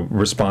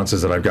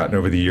responses that I've gotten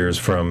over the years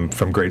from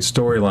great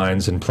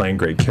storylines and playing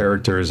great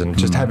characters and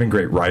just having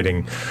great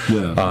writing,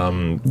 you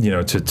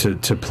know,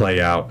 to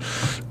play out.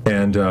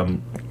 And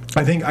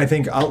I think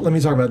let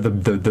me talk about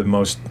the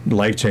most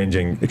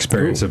life-changing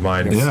experience of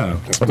mine in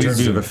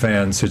terms of a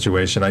fan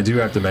situation. I do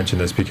have to mention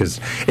this because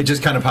it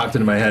just kind of popped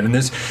into my head, and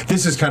this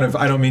is kind of,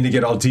 I don't mean to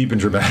get all deep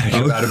and dramatic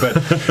about it, but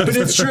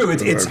it's true.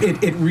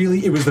 It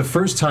really was the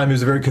first time. It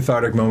was a very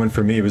cathartic moment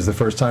for me. It was the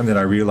first time that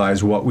I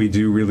realized what we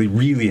do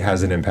really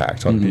has an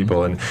impact on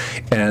people, and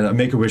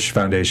Make-A-Wish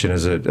Foundation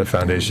is a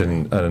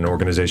foundation, an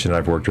organization that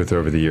I've worked with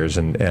over the years,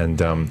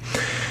 and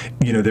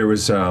you know, there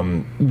was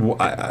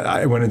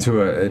I went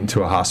into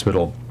a hospital,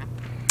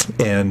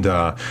 and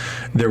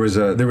there was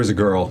a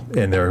girl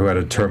in there who had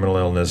a terminal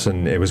illness,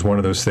 and it was one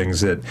of those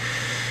things that,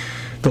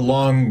 the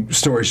long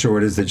story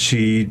short is that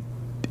she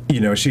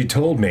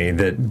told me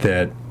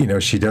that you know,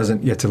 she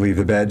doesn't get to leave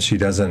the bed, she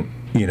doesn't,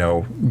 you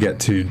know, get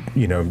to,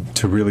 you know,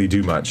 to really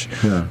do much,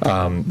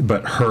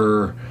 but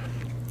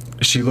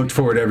she looked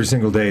forward every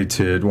single day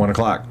to 1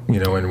 o'clock,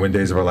 you know, when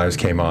Days of Our Lives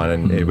came on,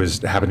 and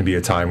it happened to be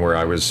a time where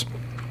I was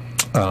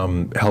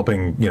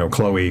helping, you know,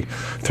 Chloe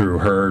through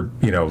her,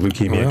 you know,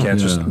 leukemia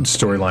cancer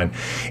storyline,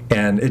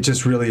 and it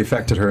just really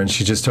affected her. And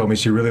she just told me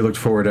she really looked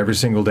forward every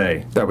single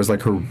day. That was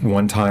like her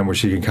one time where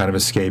she could kind of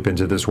escape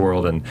into this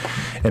world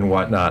and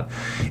whatnot.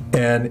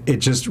 And it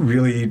just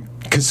really,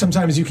 because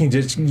sometimes you can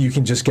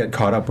just get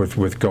caught up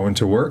with going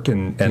to work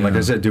and like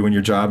I said, doing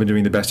your job and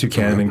doing the best you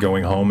can and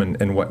going home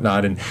and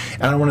whatnot. And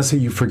I don't want to say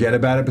you forget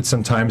about it, but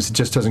sometimes it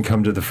just doesn't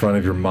come to the front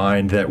of your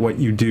mind that what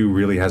you do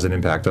really has an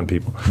impact on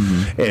people.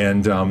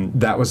 And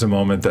that was a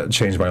moment that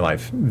changed my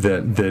life.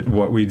 That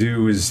what we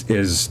do is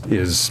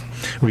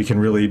we can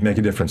really make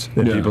a difference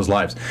in people's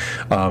lives.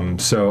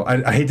 So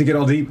I hate to get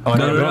all deep on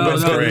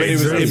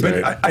it,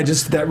 but I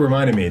just, that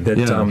reminded me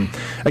that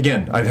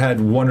again, I've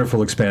had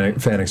wonderful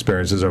fan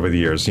experiences over the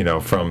years. You know,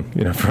 from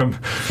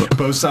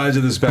both sides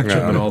of the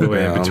spectrum and all the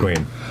way in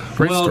between.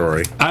 Great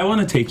story. I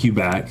want to take you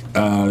back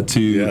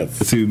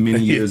to many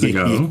years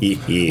ago,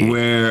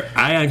 where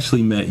I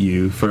actually met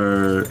you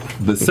for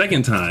the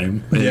second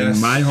time in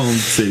my home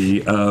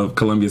city of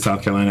Columbia,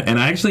 South Carolina, and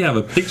I actually have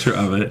a picture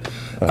of it.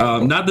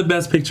 Not the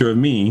best picture of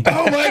me.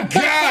 Oh my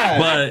God!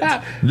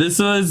 But this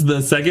was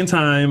the second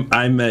time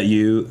I met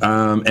you,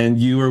 and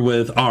you were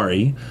with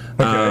Ari.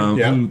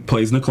 who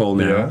plays Nicole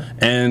now.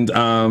 And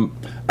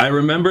I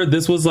remember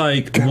this was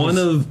like one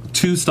of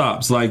 2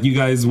 stops. Like you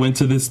guys went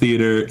to this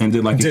theater and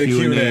did like a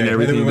Q&A and everything. And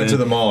then we went to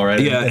the mall,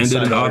 right? Yeah, and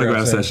did an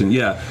autograph session.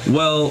 Yeah.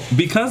 Well,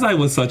 because I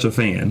was such a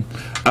fan,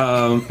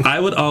 I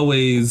would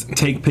always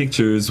take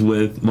pictures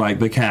with like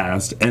the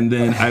cast, and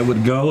then I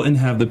would go and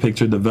have the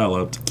picture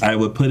developed. I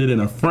would put it in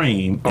a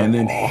frame and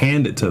then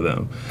hand it to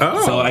them.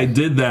 So I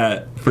did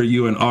that for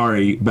you and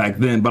Ari back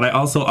then, but I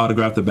also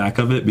autographed the back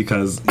of it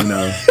because, you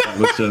know, that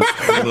was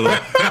just a little,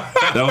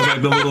 that was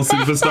like the little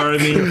superstar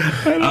in me.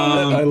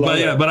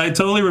 But I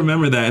totally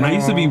remember that, and I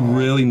used to be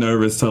really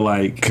nervous to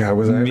like. God,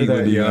 was I ever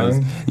that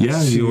young?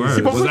 Yeah, you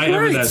were. Was I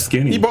ever that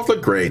skinny? You both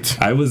look great.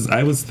 I was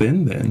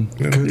thin then.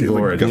 Good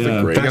Lord,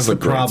 that's the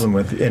problem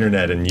with the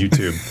internet and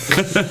YouTube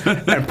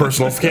and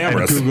personal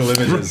cameras and Google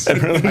Images.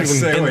 I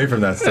stay away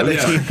from that stuff.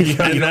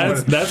 And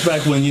that's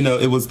back when, you know,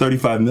 it was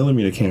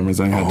 35mm cameras.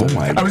 I had to.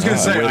 I was going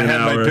to say I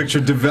had my picture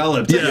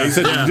developed. Yeah, you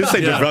just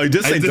say developed. You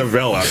just say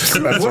developed.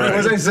 What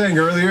was I saying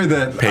earlier?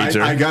 That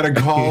I got a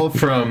call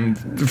from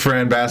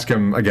Fran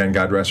Bascom, again,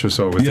 God rest her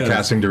soul, was the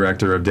casting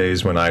director of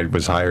Days when I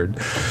was hired.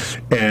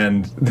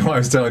 And I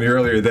was telling you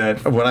earlier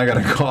that when I got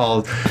a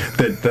call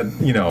that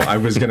you know, I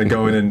was going to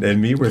go in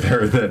and meet with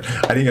her, that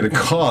I didn't get a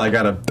call, I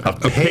got a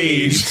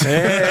page.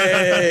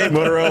 Hey,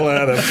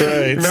 Motorola, that's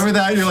right. Remember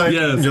that? You're like,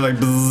 you're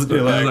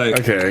like,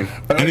 okay.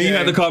 And then you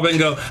had to call back and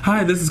go,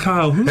 "Hi, this is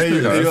Kyle. Who's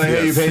this?" You're like,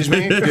 hey, you paged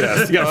me?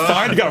 Yes. You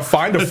gotta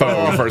find a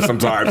phone first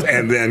sometimes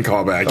and then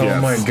call back.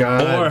 Oh my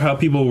God. Or how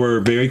people were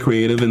very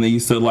creative and they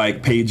used to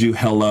like page you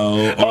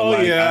hello. Or I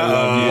love you.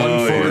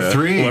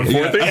 143.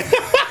 143.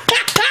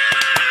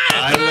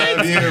 I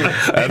love you.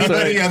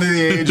 Anybody under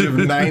the age of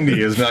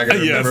 90 is not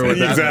going to remember what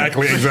that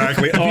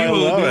exactly. People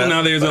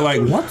nowadays are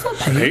like, what's a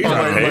pager?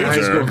 My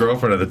high school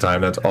girlfriend at the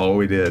time, that's all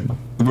we did.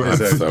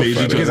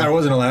 Because I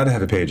wasn't allowed to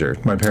have a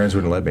pager. My parents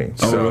wouldn't let me.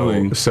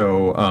 Really?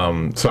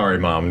 So, sorry,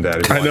 Mom and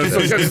Dad. I know.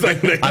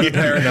 I'm a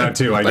parent now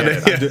too. I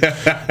get it.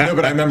 No,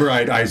 but I remember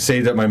I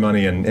saved up my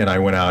money and I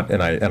went out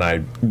and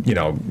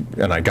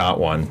I got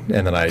one,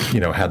 and then I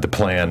had the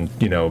plan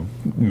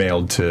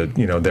mailed to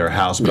their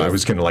house, but I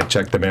was going to like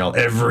check the mail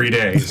every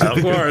day. So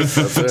of course.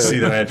 See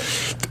that.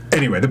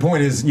 Anyway, the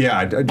point is,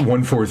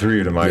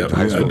 143 to my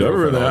high school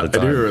girlfriend all the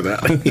time. I do remember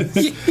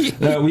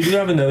that. We do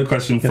have another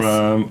question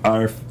from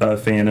our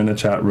fan in the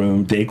chat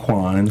room,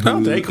 Daquan.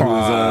 Who's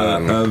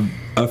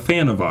a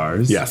fan of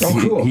ours. Yes. Oh,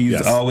 cool.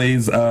 He's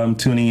always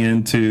tuning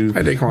in to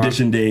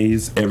Edition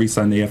Days every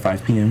Sunday at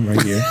 5 p.m.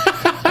 right here.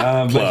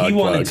 But he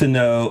wanted to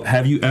know,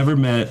 have you ever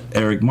met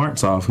Eric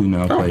Martzoff, who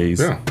now plays?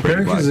 Yeah.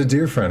 Eric is a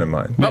dear friend of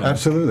mine. Oh.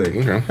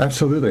 Absolutely. Okay.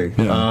 Absolutely.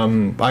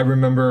 Yeah. I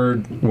remember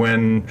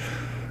when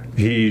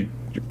he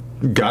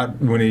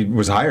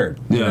was hired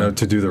to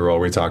do the role.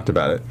 We talked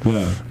about it.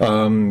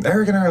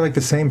 Eric and I are like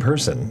the same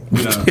person.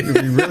 We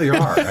really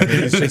are. I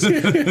mean, it's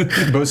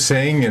just both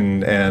sing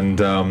and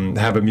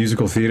have a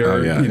musical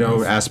theater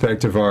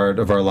aspect of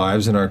our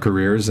lives and our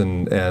careers,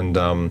 and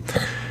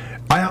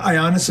I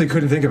honestly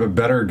couldn't think of a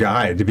better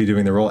guy to be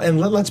doing the role. And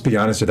let's be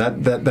honest,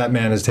 that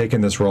man has taken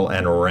this role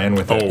and ran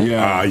with it.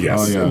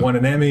 Yes. Won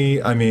an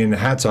Emmy. I mean,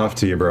 hats off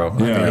to you, bro. I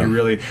mean, you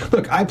really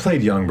look. I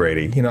played young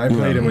Brady. I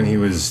played him when he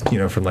was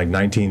from like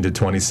 19 to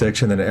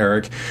 26, and then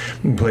Eric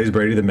plays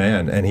Brady the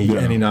man, and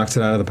he knocks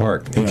it out of the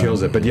park. He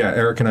kills it. But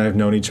Eric and I have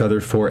known each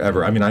other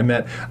forever. I mean, I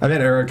met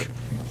Eric.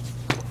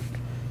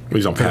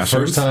 He's on Passions. The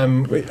first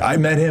time I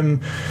met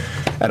him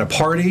at a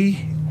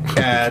party.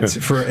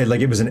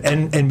 It was an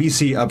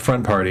NBC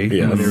upfront party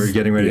when they were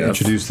getting ready to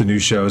introduce the new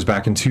shows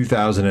back in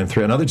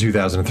 2003. Another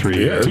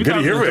 2003. Yeah,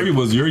 2003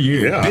 was your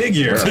year. Yeah. Big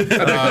year. Met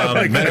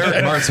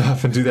Eric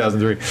Martzoff in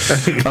 2003.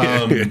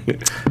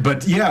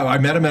 But I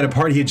met him at a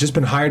party. He had just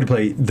been hired to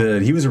play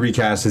he was a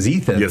recast as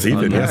Ethan. Yes,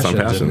 Ethan. On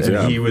Passions.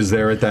 And he was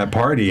there at that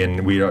party,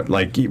 and we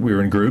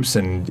were in groups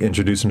and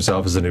introduced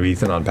himself as the new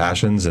Ethan on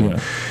Passions, so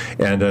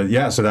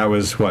that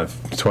was what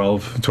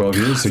 12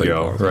 years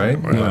ago, right?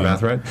 Am I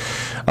math right?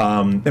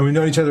 And we've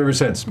known each other ever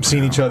since.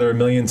 Seen each other a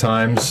million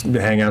times,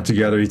 hang out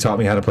together. He taught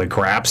me how to play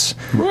craps.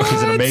 What?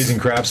 He's an amazing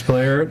craps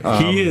player.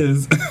 He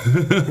is.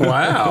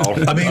 Wow.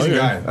 Amazing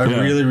guy.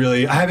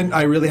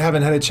 I really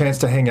haven't had a chance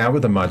to hang out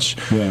with him much.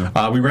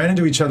 Yeah. We ran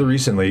into each other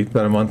recently,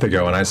 about a month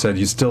ago, and I said,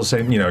 "You still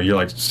same? You're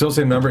like still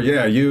same number?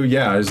 Yeah, you.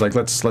 Yeah." I was like,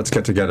 "Let's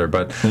get together."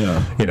 But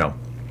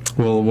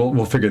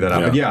We'll figure that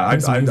out.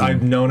 But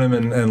I've known him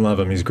and love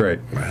him. He's great.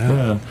 Wow.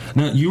 Yeah.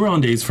 Now you were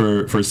on Days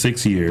for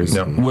 6 years.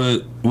 Yep.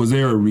 Was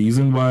there a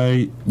reason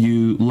why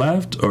you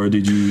left, or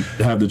did you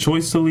have the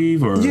choice to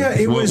leave, or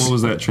what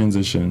was that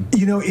transition?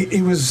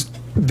 It was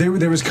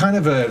there was kind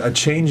of a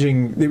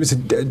changing. There was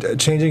a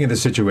changing of the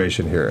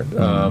situation here.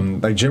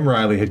 Like Jim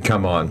Riley had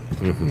come on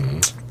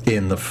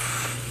in the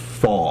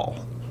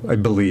fall, I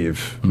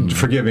believe.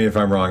 Forgive me if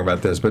I'm wrong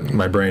about this, but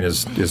my brain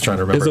is trying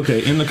to remember. It's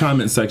okay. In the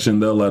comment section,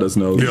 they'll let us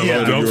know.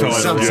 Don't tell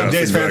us. Some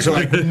Days fans are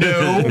like,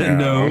 no.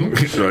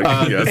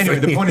 Anyway,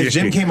 the point is,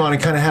 Jim came on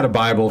and kind of had a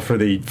Bible for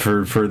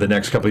the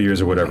next couple of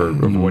years or whatever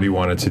of what he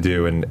wanted to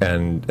do,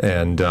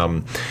 and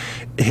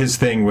his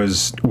thing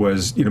was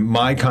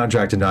my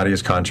contract and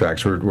Nadia's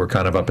contracts were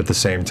kind of up at the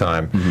same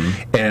time,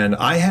 and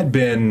I had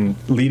been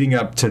leading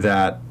up to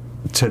that.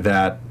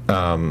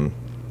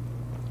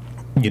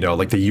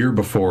 Like the year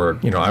before,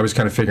 I was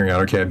kind of figuring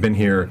out, okay, I've been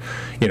here,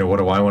 what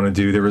do I want to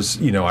do? There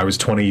was, I was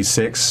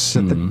 26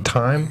 at the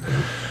time,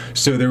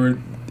 so there were.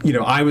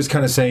 I was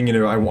kind of saying,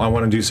 I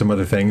want to do some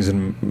other things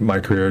in my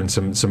career and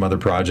some other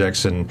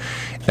projects. And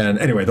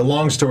anyway, the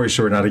long story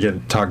short, not to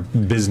talk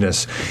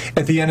business,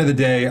 at the end of the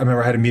day, I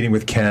remember I had a meeting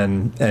with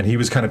Ken, and he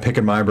was kind of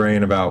picking my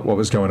brain about what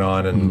was going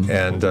on,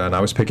 and I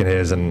was picking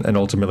his, and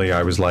ultimately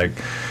I was like,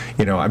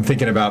 I'm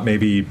thinking about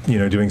maybe,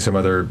 doing some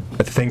other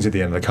things at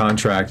the end of the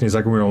contract. And he's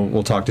like,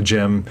 we'll talk to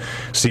Jim,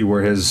 see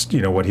where his,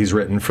 what he's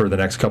written for the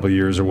next couple of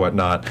years or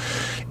whatnot.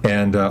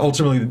 And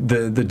ultimately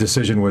the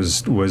decision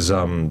was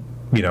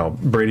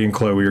Brady and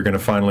Chloe are going to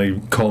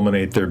finally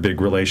culminate their big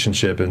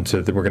relationship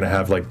into that we're going to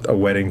have like a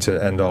wedding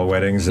to end all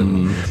weddings,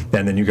 and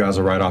then you guys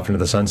will ride off into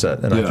the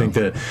sunset. And I think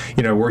that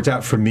it worked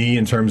out for me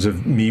in terms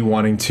of me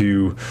wanting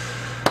to.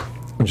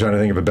 I'm trying to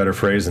think of a better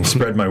phrase than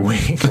spread my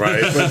wings.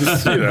 Right. But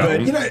just,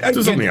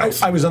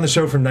 I was on the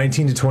show from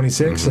 19 to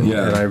 26, and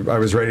I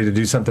was ready to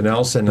do something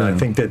else. And I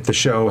think that the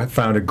show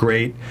found a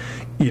great,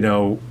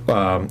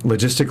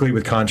 logistically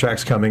with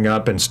contracts coming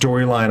up and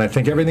storyline. I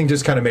think everything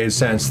just kind of made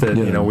sense that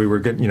we were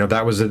good.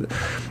 That was a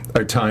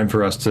time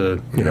for us to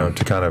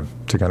to kind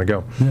of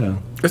go. Yeah.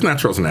 It's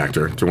natural as an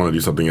actor to want to do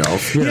something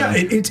else. Yeah,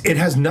 it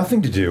has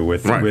nothing to do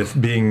with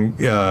being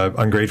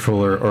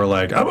ungrateful or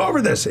like I'm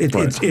over this.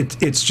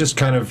 It's just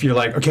kind of you're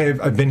like, okay,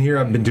 I've been here,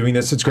 I've been doing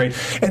this, it's great.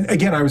 And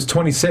again, I was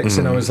 26,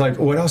 and I was like,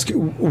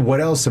 what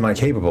else am I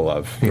capable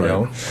of? You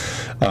know,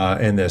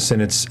 in this,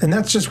 and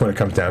that's just what it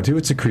comes down to.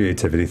 It's a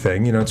creativity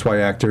thing. It's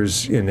why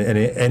actors in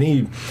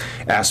any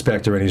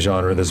aspect or any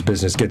genre of this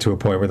business get to a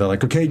point where they're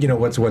like, okay,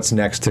 what's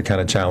next to kind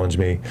of challenge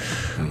me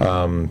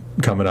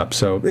coming up.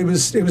 So it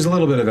was a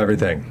little bit of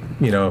everything.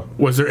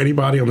 Was there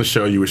anybody on the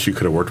show you wish you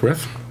could have worked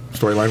with,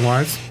 storyline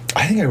wise?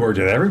 I think I worked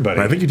with everybody.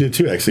 I think you did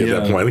too, actually,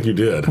 at that point. I think you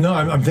did. No,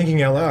 I'm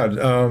thinking out loud.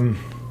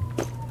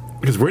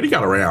 Because Brady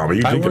got around, but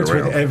you did get around. I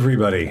worked with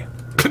everybody.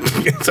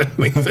 It's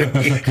amazing.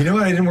 You know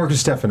what? I didn't work with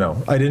Stefano.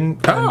 I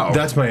didn't. Oh.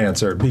 That's my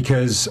answer,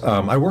 because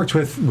I worked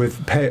with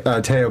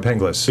Teo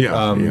Penglis.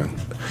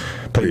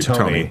 Played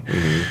Tony,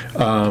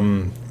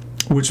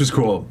 which was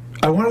cool.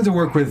 I wanted to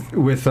work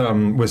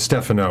with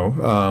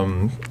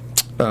Stefano.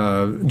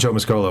 Joe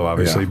Mascolo,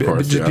 obviously,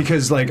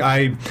 because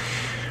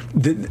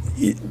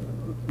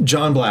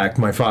John Black,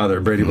 my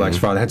father, Brady Black's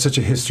father, had such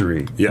a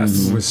history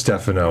with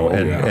Stefano,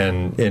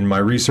 and in my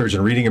research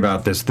and reading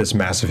about this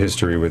massive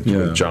history with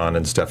John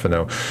and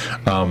Stefano,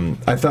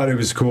 I thought it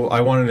was cool.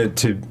 I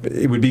wanted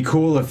it would be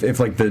cool if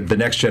like the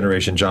next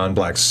generation, John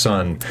Black's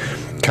son,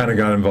 kind of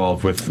got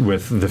involved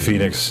with the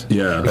Phoenix,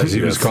 as he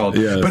was called.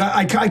 But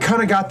I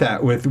kind of got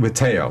that with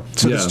Teo.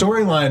 So the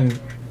storyline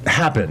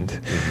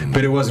happened,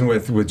 but it wasn't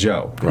with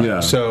Joe.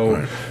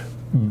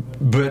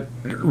 But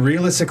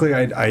realistically,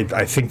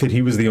 I think that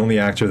he was the only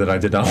actor that I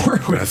did not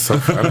work with. That's so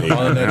funny.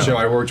 On that show,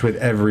 I worked with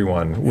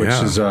everyone, which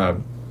is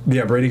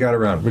Brady got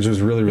around, which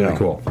was really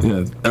cool.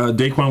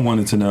 Daquan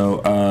wanted to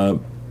know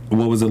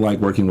what was it like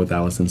working with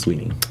Allison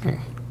Sweeney?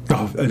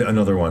 Oh,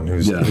 another one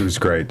who's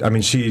great. I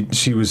mean,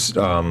 she was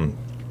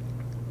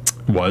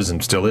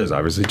and still is,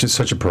 obviously, just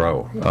such a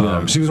pro.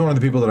 She was one of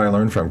the people that I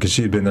learned from, because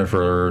she had been there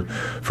for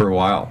a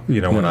while.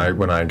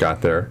 When I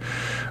got there,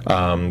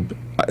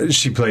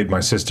 she played my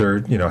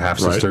sister, half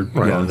sister,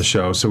 on the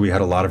show. So we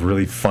had a lot of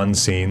really fun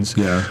scenes.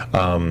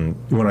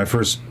 When I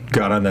first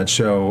got on that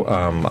show,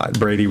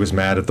 Brady was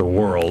mad at the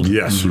world.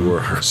 Yes, you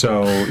were.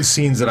 So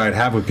scenes that I'd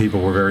have with people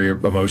were very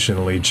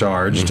emotionally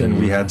charged, and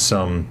we had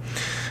some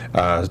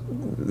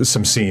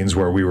scenes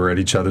where we were at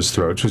each other's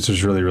throats, which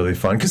was really, really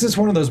fun, because it's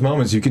one of those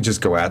moments you could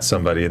just go at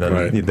somebody and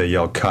then they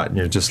yell cut, and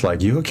you're just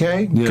like, you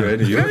okay?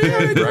 Good. You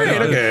okay?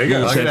 Great. Okay,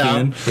 check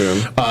in.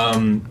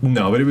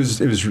 No, but it was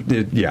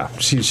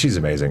she's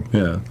amazing.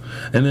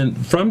 And then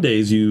from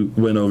Days you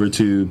went over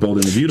to Bold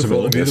and the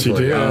Beautiful. Yes, you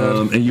did.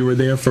 And you were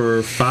there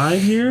for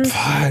 5 years?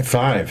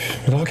 Five.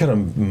 It all kind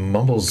of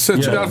mumbles. So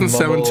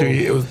 2017,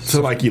 it was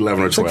to like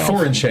 11 or 12. Like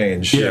 4 and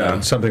change.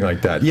 Something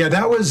like that. Yeah,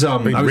 that was. I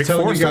was Rick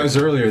telling Forrester. you guys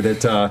earlier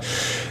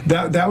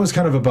that was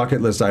kind of a bucket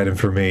list item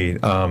for me,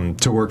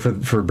 to work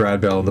for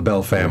Brad Bell and the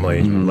Bell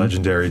family,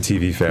 legendary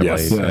TV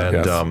family,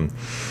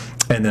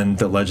 and then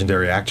the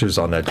legendary actors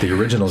on that, the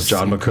originals,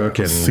 John McCook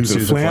and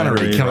Susan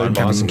Flannery, Ron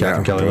Moss and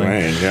Catherine Kelly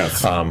Lane,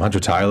 Hunter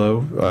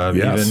Tylo,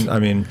 even. I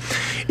mean,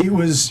 it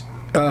was.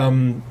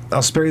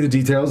 I'll spare you the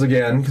details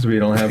again, because we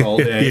don't have all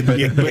day.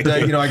 But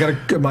I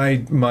got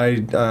my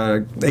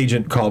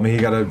agent called me. He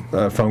got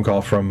a phone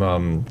call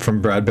from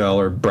Brad Bell,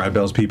 or Brad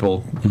Bell's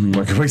people.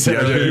 What can we say?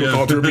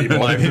 Called their people.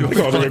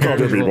 Called their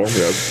people.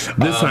 Yes.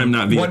 This time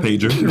not via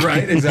pager.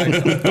 Right,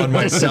 exactly. On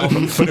my cell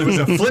phone, but it was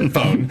a flip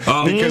phone,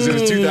 because it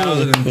was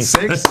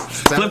 2006.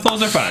 Flip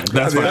phones are fine.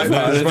 That's fine.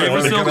 They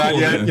were still cool.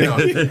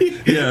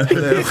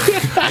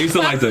 I used to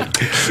like to.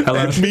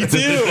 Me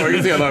too. I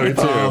used to love it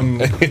too.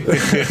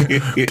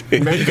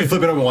 Maybe could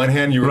flip it up with one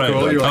hand. You were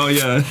cool. Like, you're like, oh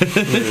yeah.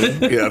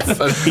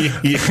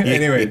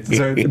 Anyway,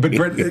 but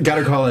Brett got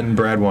a call and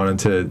Brad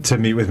wanted to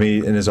meet with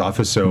me in his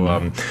office, so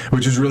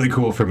which was really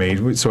cool for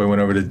me. So I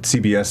went over to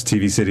CBS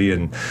TV City,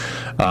 and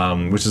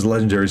which is a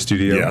legendary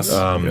studio. Yes.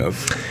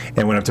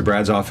 And went up to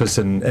Brad's office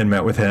and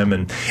met with him.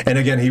 And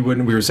again, he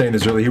wouldn't. We were saying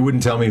this earlier. He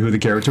wouldn't tell me who the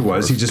character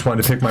was. He just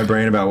wanted to pick my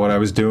brain about what I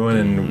was doing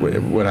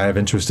and what I have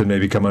interest in,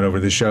 maybe coming over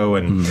to the show,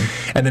 and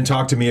then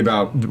talk to me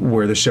about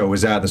where the show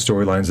was at, the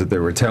storylines that they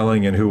were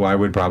telling, and who I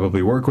would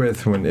probably work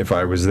with if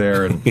I was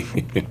there. And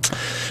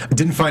I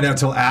didn't find out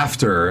till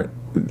after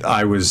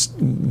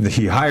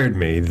he hired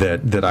me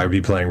that I would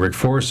be playing Rick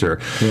Forrester,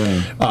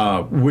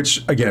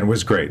 which again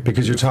was great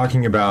because you're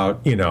talking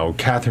about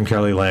Catherine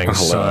Kelly Lang's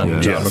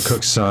son, John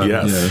McCook's son,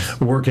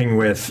 working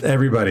with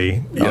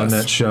everybody on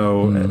that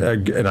show, an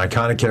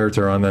iconic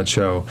character on that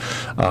show.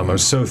 I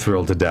was so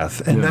thrilled to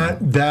death, and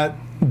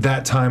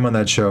that time on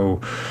that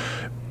show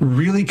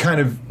really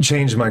kind of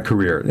changed my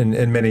career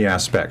in many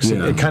aspects.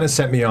 It kind of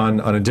set me on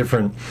a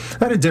different,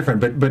 not a different,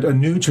 but a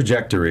new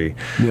trajectory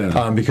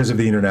because of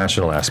the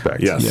international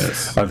aspect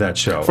of that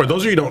show. For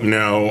those of you who don't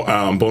know,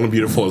 Bold and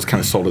Beautiful is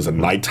kind of sold as a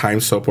nighttime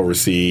soap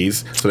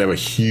overseas, so they have a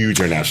huge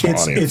international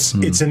audience.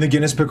 It's in the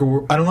Guinness Book of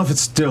World. I don't know if it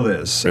still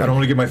is. I don't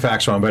want to get my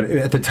facts wrong, but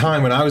at the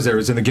time when I was there, it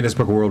was in the Guinness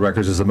Book of World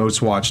Records as the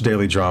most watched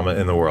daily drama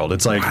in the world.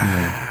 It's like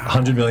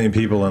 100 million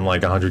people in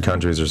like 100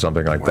 countries or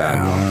something like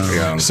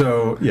that.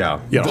 So, a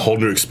whole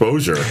new exposure.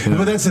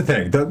 But that's the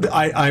thing.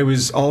 I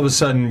was all of a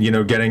sudden,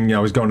 I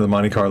was going to the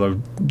Monte Carlo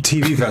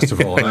TV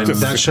Festival, and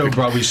that show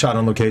probably shot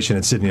on location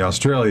in Sydney,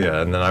 Australia,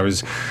 and then I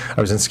was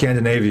in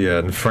Scandinavia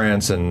and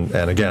France, and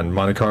again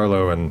Monte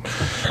Carlo and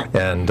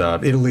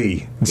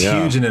Italy. It's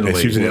huge in Italy.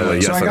 It's huge in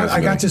Italy. So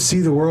I got to see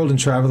the world and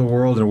travel the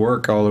world and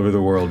work all over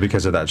the world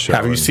because of that show.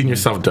 Have you seen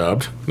yourself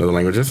dubbed in other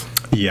languages?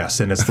 Yes,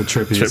 and it's the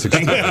trippiest.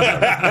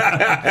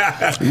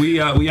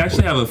 We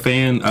actually have a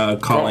fan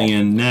calling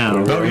in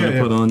now.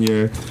 Put on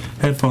your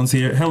headphones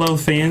here. Hello,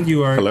 fan.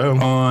 You are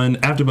on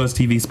AfterBuzz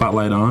TV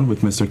Spotlight On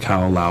with Mr.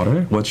 Kyle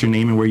Lowder. What's your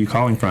name and where are you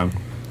calling from?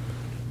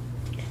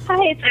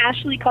 Hi, it's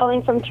Ashley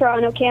calling from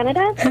Toronto,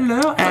 Canada.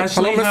 Hello,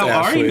 Ashley. How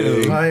are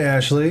you? Hi,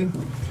 Ashley.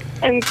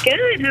 I'm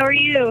good. How are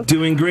you?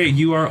 Doing great.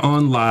 You are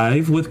on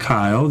live with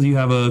Kyle. Do you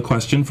have a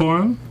question for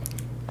him?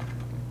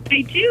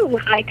 I do.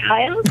 Hi,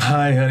 Kyle.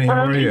 Hi, honey.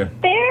 How are you?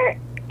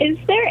 Is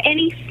there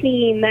any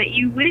scene that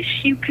you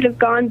wish you could have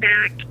gone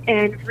back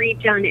and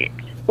redone it?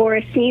 Or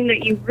a scene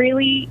that you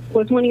really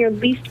was one of your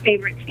least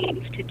favorite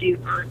scenes to do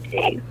on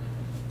tape?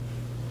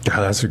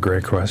 God, that's a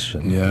great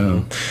question.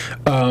 Yeah.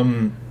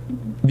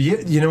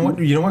 You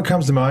know what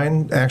comes to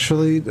mind,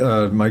 actually?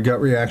 My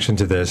gut reaction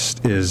to this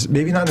is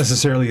maybe not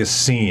necessarily a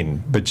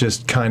scene, but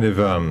just kind of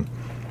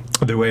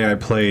the way I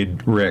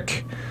played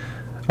Rick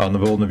on The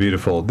Bold and the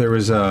Beautiful.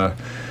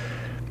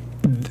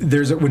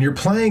 When you're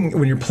playing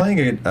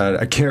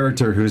a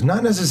character who's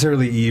not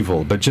necessarily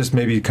evil, but just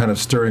maybe kind of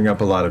stirring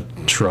up a lot of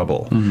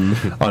trouble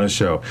on a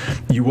show,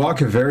 you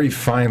walk a very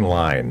fine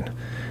line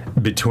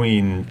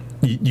between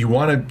you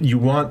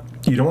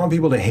don't want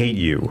people to hate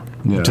you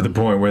to the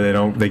point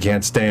where they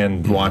can't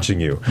stand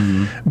watching you,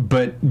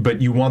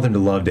 but you want them to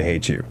love to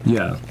hate you.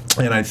 Yeah,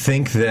 and I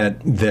think that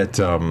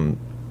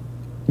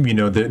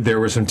there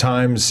were some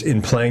times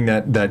in playing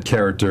that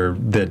character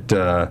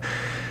that.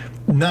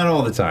 Not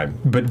all the time,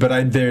 but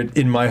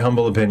in my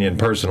humble opinion,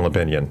 personal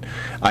opinion,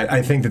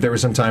 I think that there were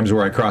some times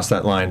where I crossed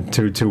that line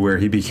to where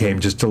he became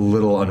just a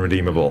little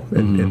unredeemable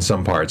in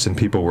some parts, and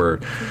people were,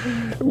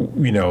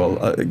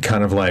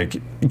 kind of like,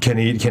 can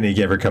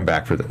he ever come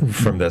back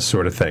from this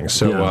sort of thing?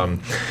 So,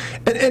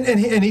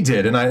 and he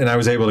did, and I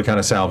was able to kind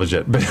of salvage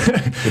it, but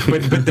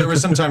there were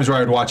some times where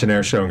I would watch an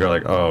air show and go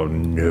like, oh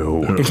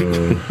no,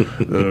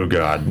 oh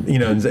god,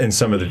 and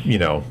some of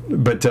the,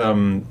 but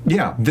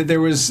there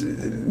was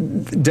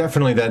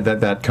definitely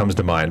that comes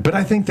to mind. But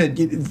I think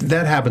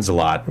that happens a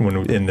lot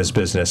when in this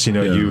business.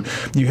 You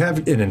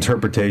have an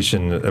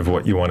interpretation of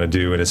what you want to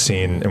do in a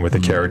scene and with a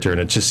character, and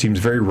it just seems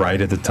very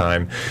right at the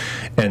time.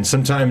 And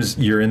sometimes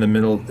you're in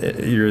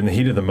the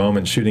heat of the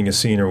moment shooting a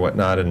scene or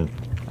whatnot, and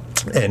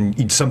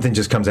something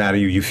just comes out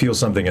of you. You feel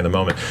something in the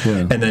moment,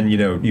 and then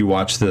you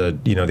watch the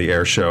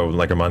air show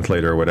like a month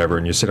later or whatever,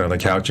 and you sit on the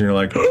couch and you're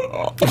like, you're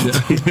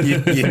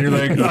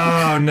like,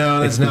 oh no,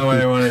 that's not what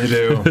I wanted to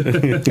do,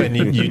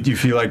 and you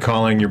feel like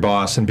calling your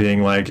boss and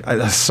being like,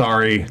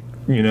 sorry.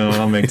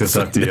 I'll make this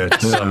up to you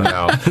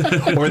somehow.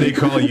 Or they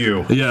call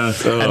you. Yeah. And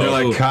they're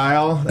like,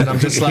 Kyle. And I'm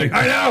just like,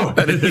 I know.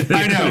 I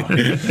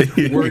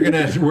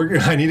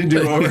need to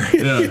do over.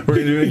 We're going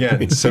to do it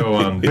again.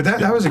 So, but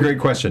that was a great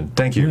question.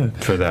 Thank you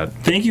for that.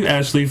 Thank you,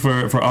 Ashley,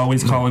 for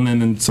always calling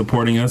in and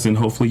supporting us. And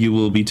hopefully you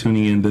will be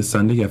tuning in this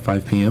Sunday at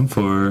 5 p.m.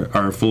 for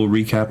our full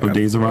recap of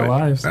Days of Our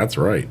Lives. That's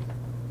right.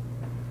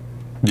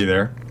 You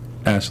there?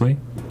 Ashley?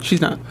 She's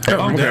not.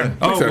 Oh, okay.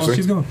 Well,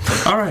 she's gone.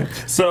 All right.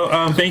 So,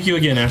 thank you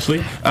again,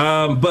 Ashley.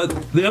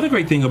 But the other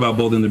great thing about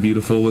Bold and the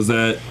Beautiful was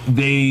that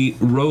they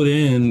wrote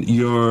in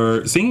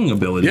your singing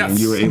ability, and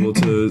you were able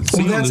to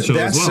sing on the show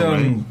as well,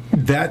 right?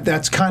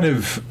 That's kind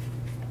of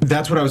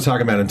that's what I was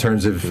talking about in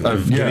terms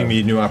of giving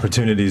me new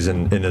opportunities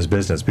in this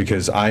business,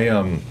 because I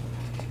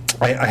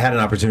had an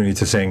opportunity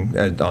to sing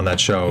on that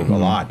show a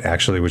lot,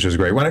 actually, which was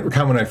great.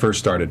 When I first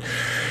started,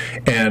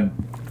 and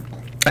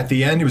at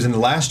the end, it was in the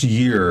last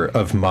year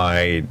of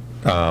my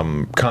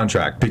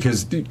contract,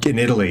 because in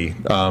Italy,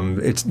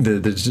 it's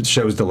the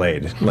show's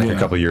delayed like a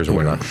couple of years or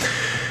whatnot.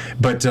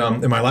 But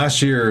in my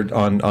last year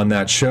on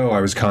that show, I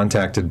was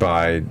contacted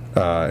by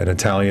an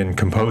Italian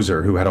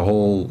composer who had a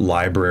whole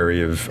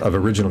library of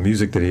original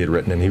music that he had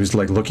written, and he was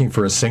like looking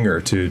for a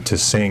singer to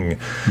sing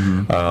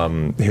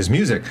his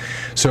music.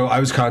 So I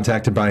was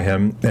contacted by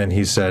him, and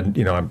he said,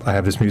 you know, I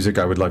have this music,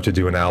 I would love to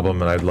do an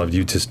album, and I'd love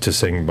you to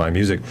sing my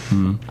music.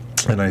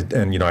 And I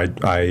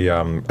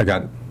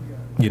got,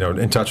 you know,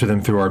 in touch with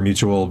him through our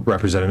mutual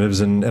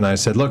representatives, and I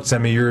said, look,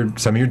 send me your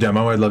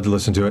demo. I'd love to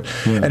listen to it.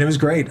 And it was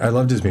great. I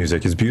loved his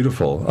music. It's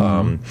beautiful.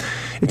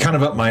 It kind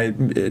of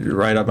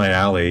right up my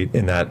alley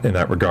in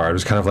that regard. It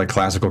was kind of like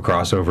classical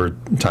crossover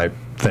type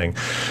thing.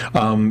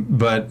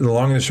 But the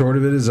long and the short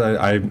of it is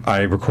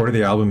I recorded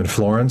the album in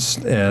Florence,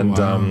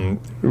 and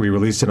we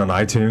released it on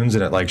iTunes,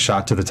 and it like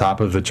shot to the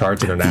top of the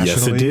charts internationally.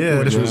 Yes, it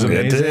did. Which was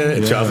amazing. It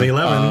did.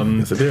 2011.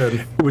 Yes, it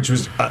did. Which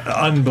was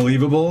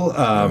unbelievable.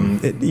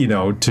 You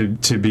know,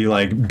 to be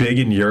like big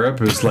in Europe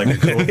was like a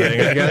cool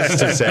thing, I guess,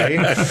 to say.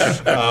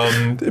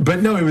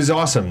 But no, it was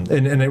awesome.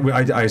 And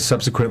I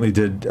subsequently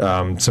did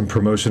some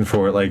promotion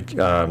for it, like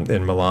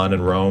in Milan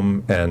and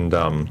Rome,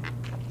 and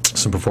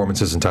some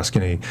performances in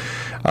Tuscany.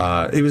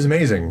 It was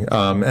amazing,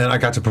 and I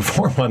got to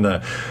perform on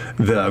the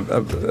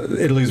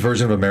Italy's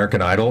version of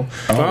American Idol,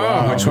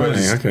 which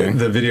was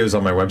the videos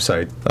on my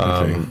website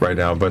right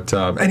now. But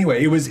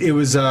anyway, it was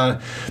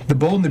The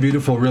Bold and the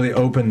Beautiful really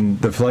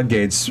opened the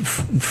floodgates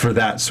for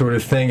that sort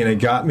of thing, and it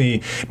got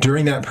me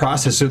during that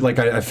process. So like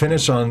I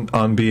finished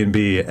on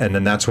B&B, and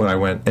then that's when I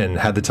went and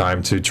had the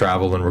time to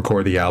travel and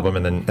record the album,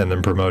 and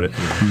then promote it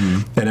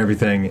and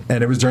everything.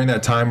 And it was during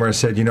that time where I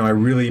said, you know, I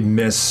really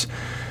miss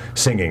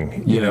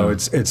singing. You know,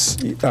 it's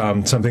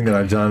something that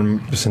I've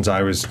done since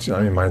I was,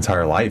 my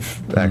entire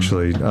life,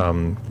 actually.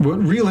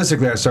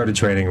 Realistically, I started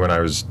training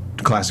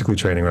classically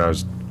training when I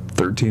was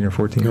 13 or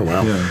 14. Oh,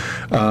 wow.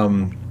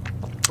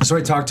 So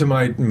I talked to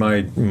my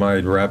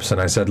reps,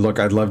 and I said, look,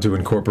 I'd love to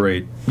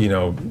incorporate, you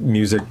know,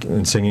 music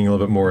and singing a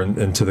little bit more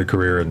into the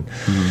career.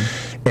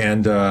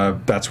 And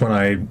that's when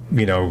I,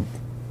 you know,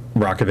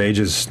 Rock of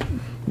Ages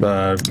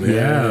yes.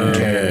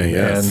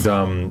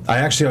 And I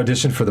actually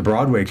auditioned for the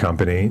Broadway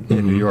company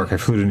in New York. I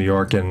flew to New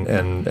York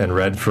and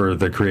read for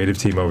the creative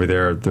team over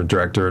there, the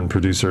director and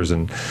producers,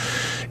 and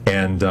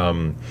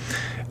again,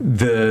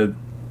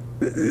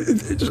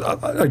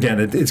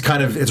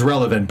 it's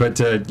relevant, but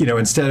you know,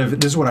 instead of,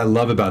 this is what I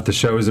love about the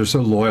show, is they're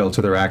so loyal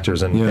to their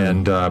actors,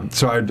 and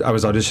so I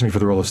was auditioning for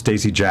the role of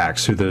Stacey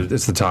Jacks,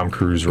 it's the Tom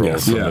Cruise role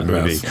from the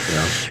movie,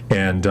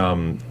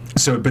 and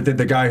so, but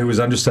the guy who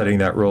was understudying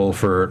that role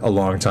for a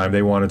long time,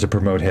 they wanted to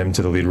promote him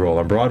to the lead role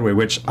on Broadway,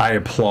 which I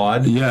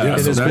applaud. In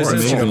this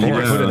business, put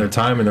in their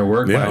time and their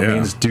work. By all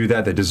means, do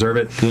that. They deserve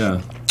it.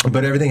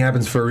 But everything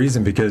happens for a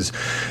reason, because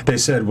they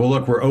said, well,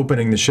 look, we're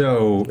opening the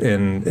show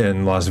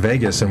in Las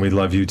Vegas, and we'd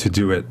love you to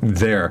do it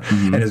there.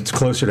 And it's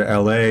closer to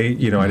L.A.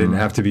 You know, I didn't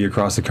have to be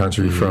across the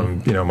country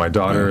from, you know, my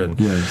daughter and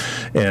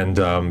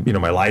you know,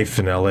 my life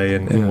in L.A.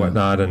 and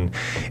whatnot. And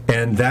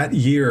that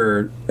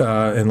year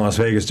in Las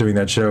Vegas doing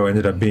that show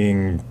ended up being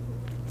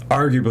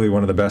arguably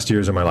one of the best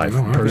years of my life,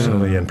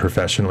 personally and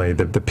professionally.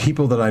 The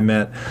people that I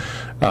met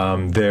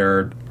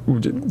there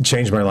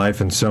changed my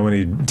life in so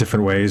many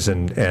different ways,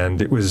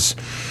 and it was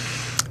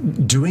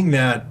doing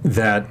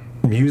that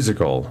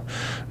musical,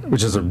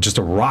 which is just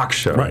a rock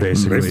show,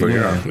 basically.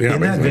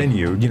 In that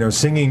venue, you know,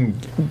 singing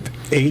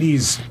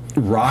 80s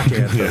rock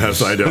anthems.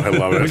 Yes, I do. I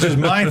love it. Which is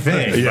my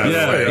thing.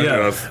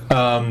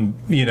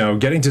 You know,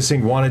 getting to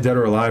sing "Wanted Dead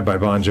or Alive" by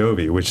Bon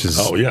Jovi, which is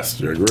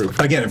your group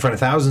again in front of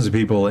thousands of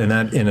people in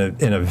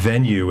a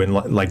venue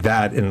like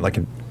that, in like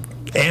an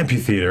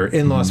amphitheater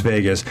in Las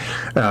Vegas,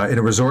 in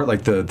a resort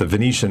like the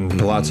Venetian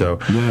Palazzo.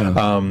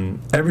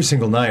 Every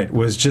single night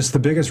was just the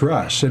biggest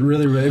rush. It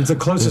really was the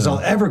closest I'll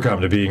ever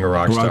come to being a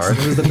rock star. It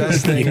was the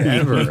best thing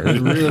ever.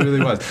 It really,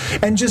 really was.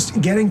 And just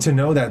getting to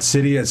know that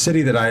city, a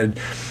city that I had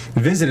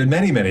visited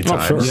many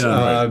times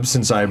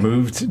since I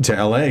moved to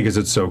LA, because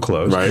it's so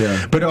close.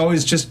 But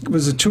always just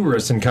was a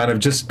tourist and kind of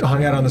just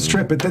hung out on the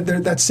Strip. But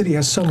that city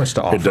has so much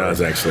to offer. It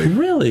does, actually.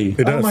 Really?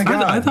 It does. Oh my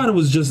God! I thought it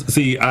was just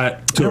my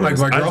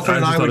girlfriend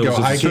and I would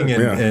go hiking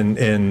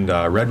in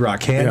Red Rock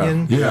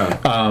Canyon.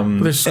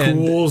 There's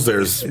schools.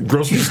 There's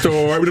grocery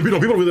store. I mean, people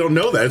really don't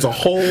know that. It's a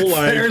whole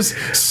there's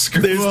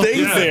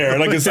things there.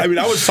 Like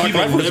I was talking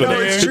about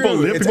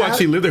people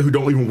actually live there who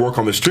don't even work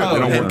on the Strip. They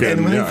don't work in.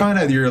 And when they find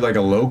out you're like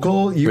a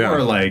local, you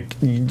are like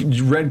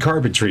red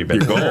carpet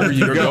treatment.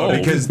 You go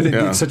because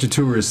it's such a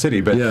tourist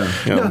city. But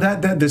no,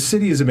 that the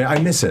city is amazing. I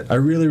miss it. I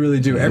really, really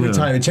do. Every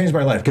time it changed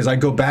my life, because I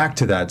go back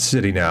to that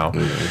city now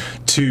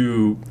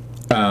to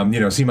you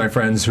know, see my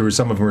friends who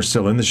some of them are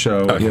still in the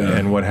show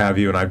and what have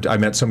you. And I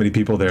met so many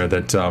people there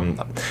that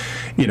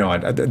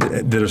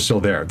that are still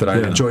there, that I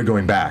enjoy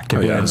going back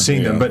and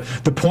seeing them. But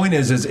the point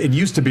is it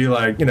used to be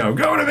like,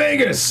 go to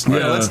Vegas,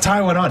 let's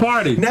tie one on.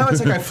 Party. Now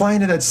it's like I fly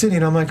into that city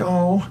and I'm like, like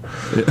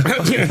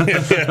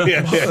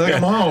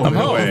I'm home. I'm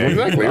home.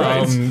 Exactly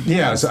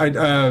right.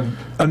 So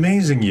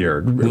amazing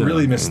year.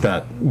 Really missed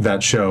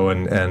that show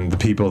and the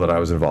people that I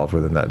was involved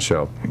with in that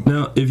show.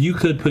 Now, if you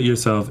could put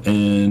yourself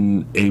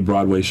in a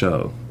Broadway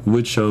show,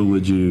 which show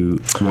would you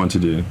want to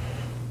do?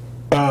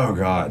 Oh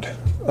God,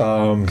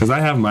 because I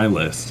have my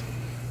list.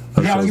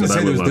 Yeah, I was going to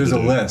say there's a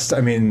list.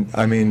 I mean,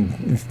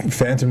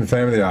 Phantom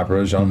Family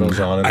Opera, Jean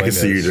Valjean. And I can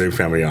see you doing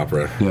family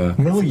opera. Yeah.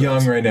 I'm a little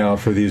young right now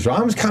for these.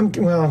 I'm kind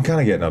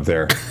of getting up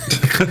there.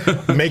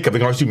 Makeup. They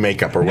can always do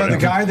makeup or whatever.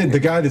 The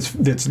guy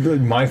that's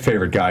my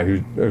favorite guy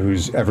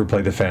who's ever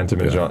played the Phantom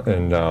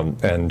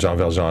and Jean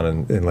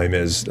Valjean in Les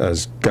Mis,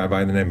 as a guy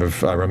by the name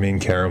of Ramin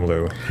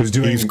Karimloo, who's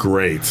doing. He's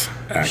great.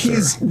 Actor.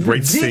 He's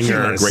great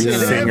singer. Great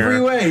singer in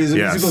every way. He's a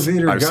musical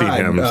theater guy. I've seen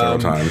him several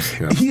times.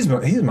 Yeah. He's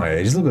my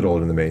age. He's a little bit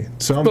older than me.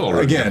 So I'm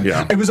again.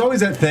 Yeah. It was always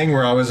that thing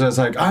where I was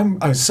like,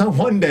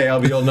 one day I'll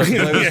be old enough to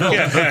play this role.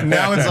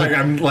 Now it's like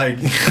I'm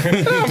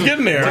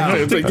getting there. Wow,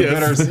 it's like,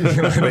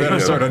 I better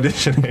start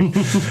auditioning.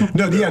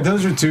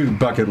 Those are two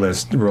bucket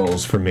list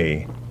roles for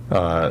me.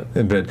 But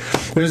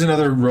there's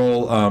another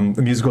role, a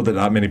musical that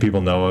not many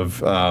people know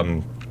of.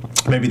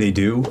 Maybe they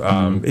do.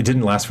 It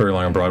didn't last very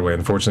long on Broadway,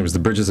 unfortunately. It was The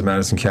Bridges of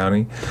Madison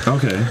County.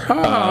 Okay.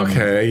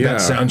 That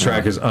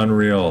soundtrack is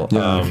unreal.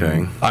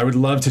 Okay. I would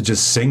love to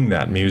just sing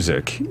that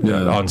music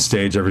on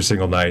stage every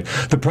single night.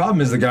 The problem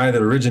is the guy that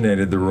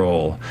originated the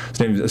role, his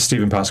name is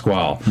Stephen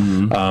Pasquale,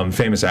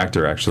 famous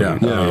actor, actually,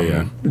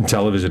 in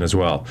television as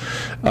well.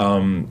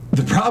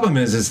 The problem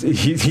is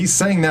he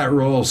sang that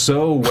role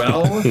so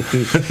well.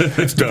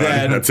 It's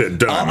done. That's it,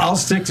 done. I'll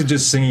stick to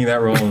just singing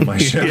that role in my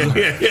show.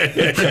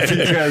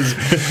 Because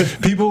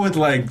people would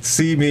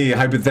see me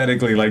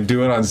hypothetically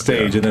do it on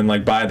stage and then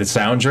buy the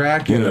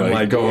soundtrack and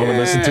then go home and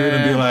listen to it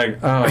and be like,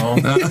 oh,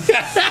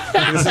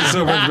 this is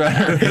so much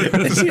better.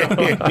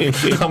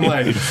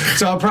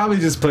 So I'll probably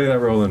just play that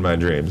role in my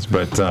dreams.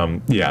 But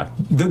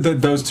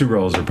those two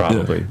roles are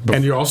probably.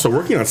 And you're also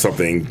working on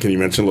something. Can you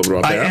mention a little bit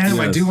about that? I am.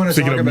 Yes. I do want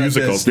to talk about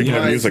musical. this. Speaking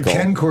of musical,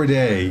 Ken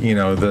Corday,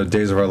 the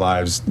Days of Our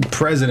Lives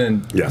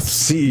president,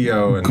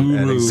 CEO,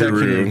 and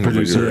executive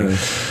producer,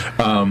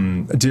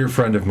 a dear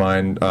friend of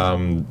mine.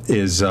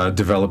 Is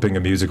developing a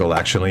musical,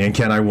 actually. And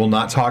Ken, I will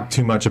not talk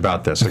too much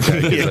about this,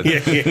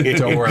 okay?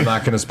 Don't worry, I'm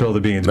not going to spill the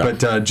beans. No.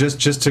 But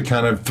just to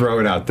kind of throw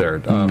it out there,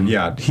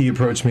 he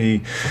approached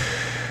me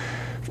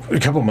a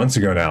couple months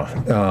ago now.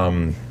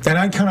 And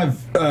I kind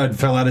of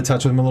fell out of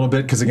touch with him a little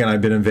bit because, again,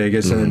 I've been in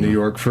Vegas and in New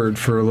York for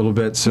a little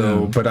bit.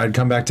 So, but I'd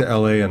come back to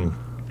LA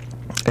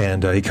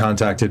and he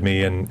contacted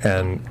me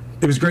and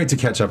it was great to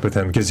catch up with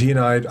him because he and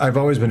I've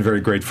always been very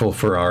grateful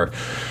for our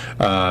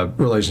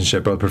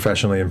relationship, both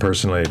professionally and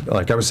personally.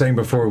 Like I was saying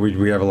before,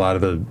 we have a lot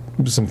of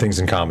some things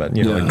in common,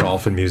 like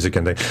golf and music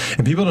and things.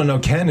 And people don't know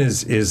Ken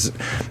is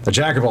a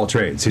jack of all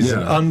trades. He's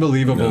an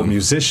unbelievable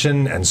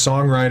musician and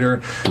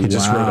songwriter. He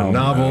just wrote a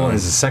novel.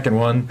 His second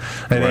one,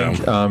 I think,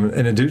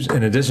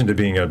 in addition to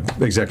being an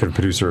executive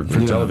producer for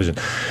television.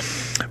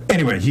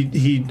 Anyway,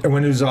 I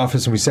went to his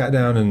office and we sat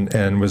down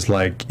and was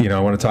like, I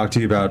want to talk to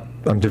you about,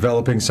 I'm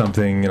developing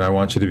something and I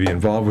want you to be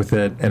involved with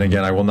it. And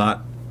again, I will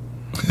not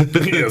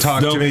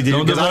talk too many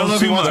details because I don't know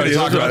if he wants me to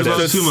talk about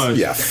it too much.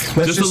 Yes.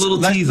 Just a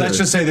little teaser. Let's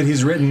just say that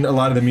he's written a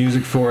lot of the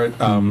music for it.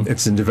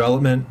 It's in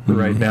development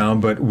right now,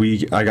 but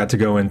we got to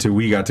go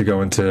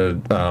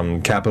into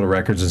Capitol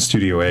Records and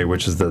Studio A,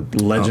 which is the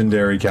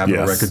legendary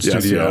Capitol Records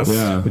studio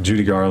with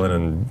Judy Garland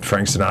and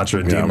Frank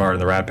Sinatra and Dean Martin,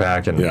 the Rat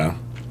Pack, and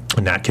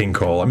Nat King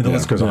Cole. I mean, the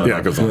list goes on. Yeah,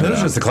 it goes on. Those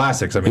are just the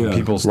classics. I mean,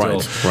 people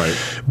still.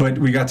 Right. But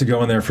we got to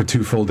go in there for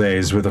 2 full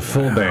days with a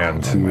full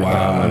band.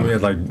 Wow. And we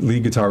had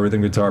lead guitar,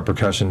 rhythm guitar,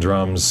 percussion,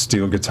 drums,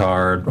 steel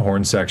guitar,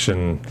 horn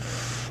section,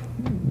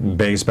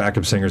 bass,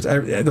 backup singers,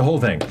 the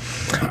whole thing.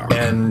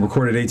 And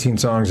recorded 18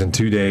 songs in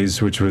 2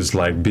 days, which was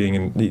like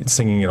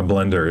singing in a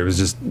blender. It was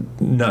just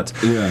nuts.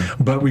 Yeah.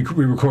 But we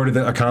recorded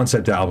a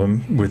concept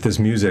album with this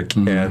music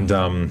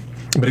and.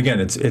 But again,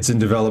 it's in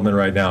development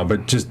right now.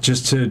 But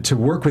just to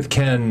work with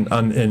Ken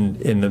on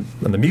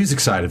the music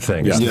side of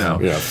things now,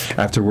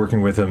 after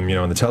working with him,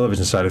 on the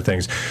television side of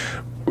things,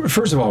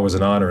 first of all, it was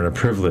an honor and a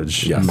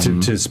privilege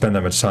to spend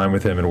that much time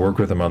with him and work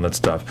with him on that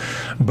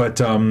stuff. But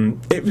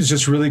it was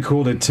just really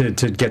cool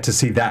to get to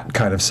see that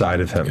kind of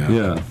side of him.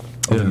 Yeah.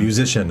 The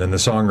musician and the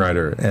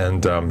songwriter,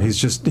 and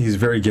he's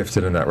very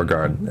gifted in that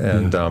regard.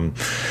 And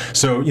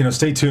so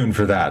stay tuned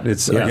for that.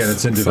 It's again,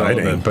 it's in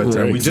development,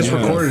 but we just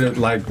recorded it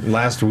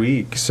last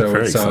week, so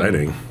very it's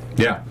exciting.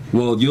 Yeah.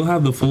 Well, you'll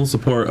have the full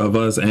support of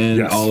us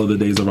and all of the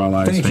Days of Our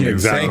Lives. Thank you.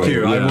 Exactly. Thank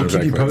you. Yeah, I will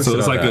keep you posted. So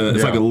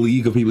it's like a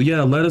league of people.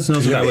 Yeah, let us know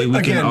so that way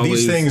we can always.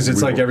 These things,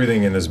 it's like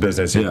everything in this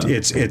business. Yeah.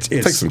 It's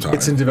takes some time.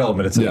 It's in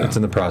development. It's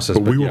in the process.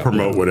 But we will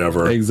promote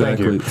whatever.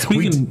 Exactly.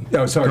 Speaking.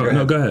 Sorry.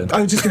 No, go ahead.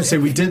 I was just going to say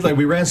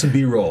we ran some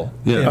B-roll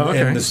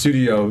in the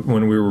studio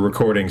when we were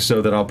recording,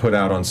 so that I'll put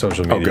out on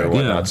social media and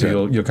whatnot.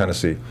 So you'll kind of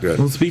see. Good.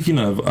 Well, speaking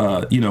of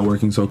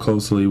working so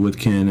closely with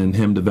Ken and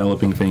him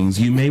developing things,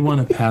 you may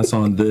want to pass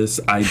on this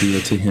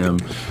idea to him.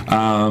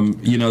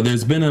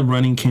 There's been a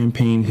running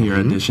campaign here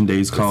at Dish and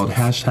Days called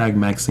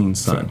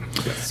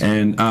 #MaxineSon. Yes.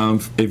 And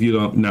if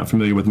you're not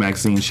familiar with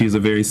Maxine, she's a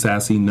very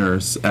sassy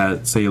nurse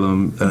at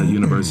Salem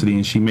University,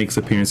 and she makes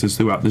appearances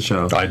throughout the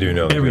show. I do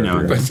know every now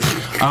and then.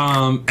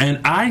 And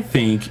I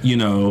think,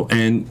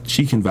 and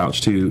she can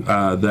vouch too,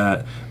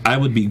 that I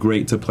would be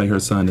great to play her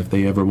son if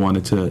they ever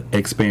wanted to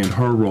expand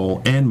her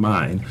role and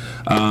mine.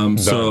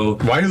 So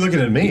why are you looking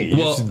at me?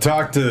 You should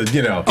talk to,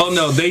 Oh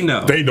no, they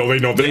know. They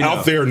know. They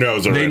out there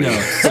knows already. They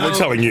know. So we're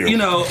telling you.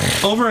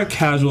 Over a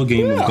casual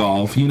game of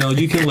golf, you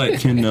can let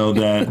Ken know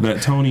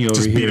that Tony over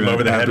just here. Beat him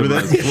over the head with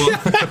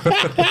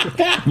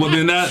it. Well,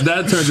 then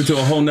that turns into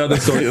a whole nother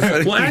story.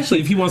 Well, actually,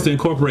 if he wants to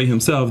incorporate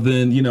himself,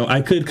 then I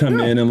could come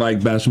in and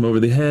bash him over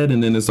the head,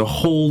 and then it's a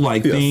whole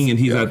thing, and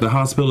he's at the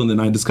hospital, and then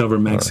I discover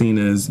Maxine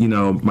is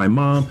my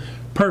mom.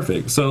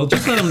 Perfect. So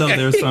just let him know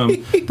there's some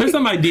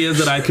ideas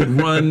that I could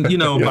run,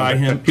 by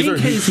him in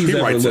case he's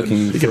ever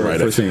looking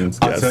for scenes.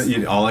 I'll tell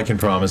you, all I can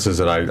promise is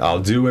that I'll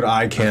do what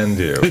I can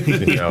do.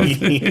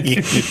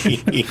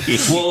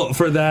 Well,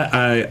 for that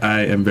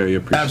I am very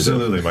appreciative.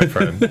 Absolutely, my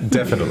friend.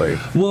 Definitely.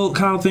 Well,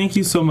 Kyle, thank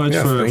you so much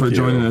for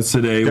joining us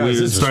today. Guys,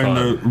 we're starting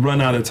to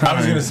run out of time. I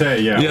was going to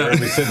say,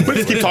 But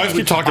just keep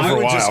talking for a while. I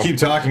would just keep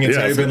talking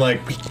until you've been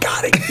like, we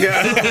got it.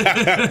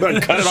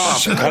 Cut it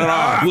off. Cut it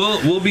off.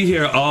 We'll be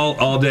here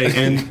all day.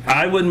 And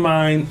I wouldn't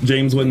mind,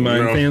 James wouldn't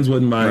mind, fans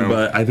wouldn't mind,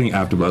 but I think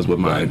AfterBuzz would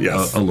mind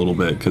a little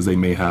bit, because they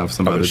may have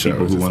some other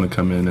people who want to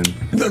come in and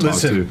talk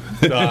to.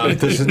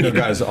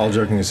 Guys, all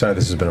joking aside,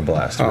 this has been a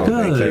blast. Thank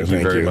you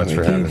very much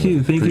for having me.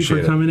 Thank you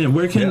for coming in.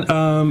 Where can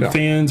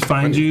fans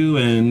find you?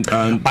 And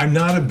I'm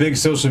not a big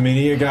social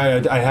media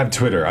guy. I have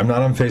Twitter. I'm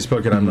not on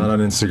Facebook, and I'm not on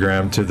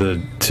Instagram, to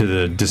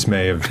the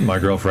dismay of my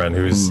girlfriend,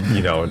 who's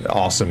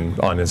awesome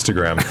on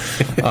Instagram.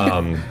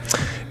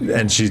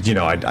 And she's,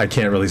 I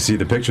can't really see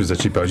the pictures that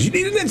she posts. You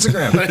need an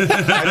Instagram.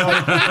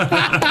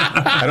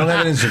 I don't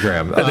have an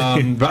Instagram.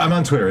 But I'm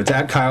on Twitter. It's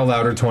at Kyle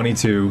Lowder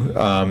 22.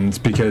 It's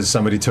because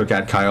somebody took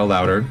at Kyle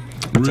Lowder.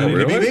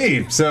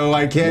 Really? Me, so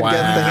I can't get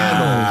the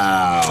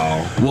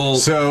handle.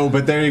 Well,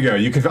 but there you go.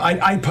 You can.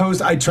 I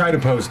post. I try to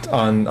post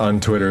on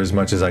Twitter as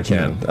much as I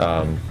can.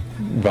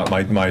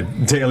 About my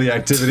daily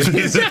activities,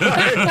 which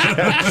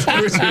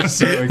are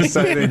so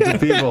exciting to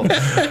people,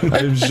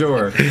 I'm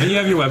sure. And you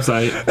have your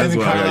website as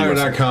well.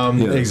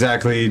 KyleLowder.com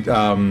exactly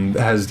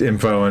has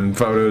info and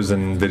photos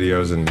and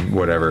videos and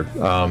whatever.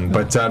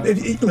 But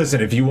listen,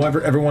 if you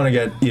ever want to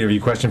get a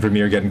question for me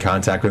or get in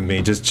contact with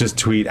me, just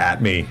tweet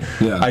at me.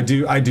 Yeah. I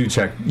do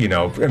check.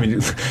 I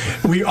mean,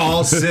 we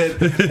all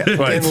sit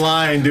in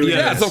line doing this.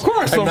 Yes, of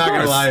course. I'm not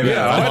gonna lie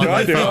about it.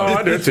 I do.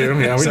 I do too.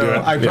 Yeah, we do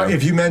it.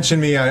 If you mention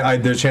me,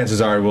 their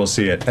chances are I will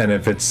see it, and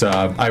if it's,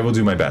 I will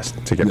do my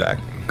best to get back.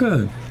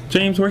 Good.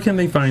 James, where can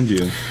they find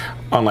you?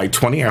 On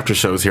 20 after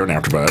shows here on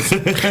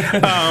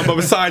AfterBuzz. But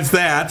besides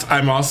that,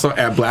 I'm also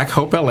at Black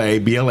Hope LA,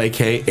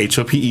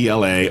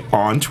 BLAKHOPELA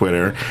on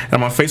Twitter. And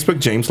I'm on Facebook,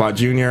 James Lott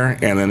Jr.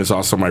 And then there's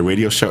also my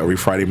radio show every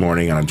Friday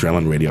morning on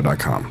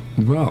AdrenalineRadio.com.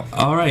 Well,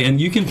 all right.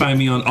 And you can find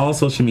me on all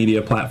social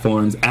media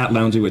platforms at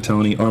Lounging with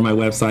Tony, or my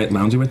website,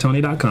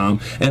 loungingwithtony.com.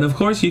 And of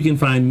course, you can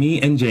find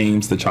me and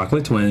James, the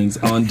Chocolate Twins,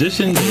 on Dish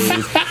and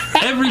Days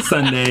every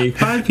Sunday,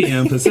 5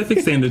 p.m. Pacific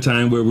Standard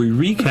Time, where we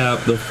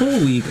recap the full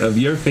week of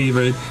your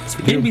favorite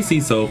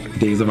NBC soap,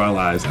 Days of Our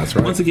Lives. That's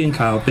right. Once again,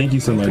 Kyle, thank you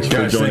so much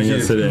for joining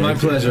us today. My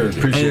pleasure.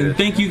 Appreciate it.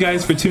 Thank you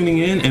guys for tuning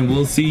in, and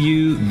we'll see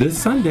you this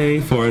Sunday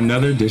for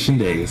another Dish and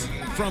Days.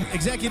 From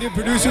executive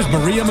producers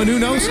Maria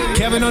Menounos,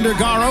 Kevin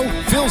Undergaro,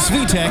 Phil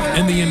Svitek,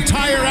 and the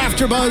entire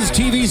AfterBuzz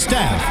TV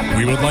staff,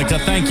 we would like to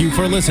thank you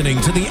for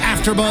listening to the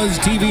AfterBuzz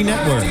TV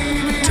network.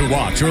 To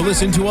watch or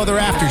listen to other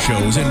after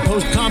shows and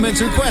post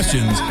comments or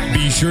questions,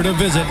 be sure to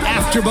visit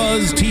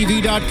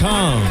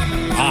AfterBuzzTV.com.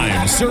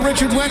 I'm Sir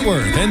Richard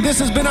Wentworth, and this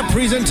has been a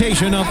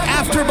presentation of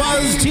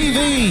AfterBuzz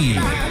TV.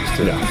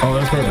 Oh,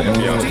 that's perfect.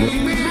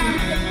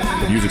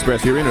 The views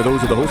expressed herein are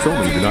those of the hosts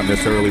only and do not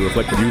necessarily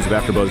reflect the views of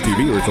AfterBuzz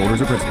TV or its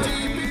owners or principals.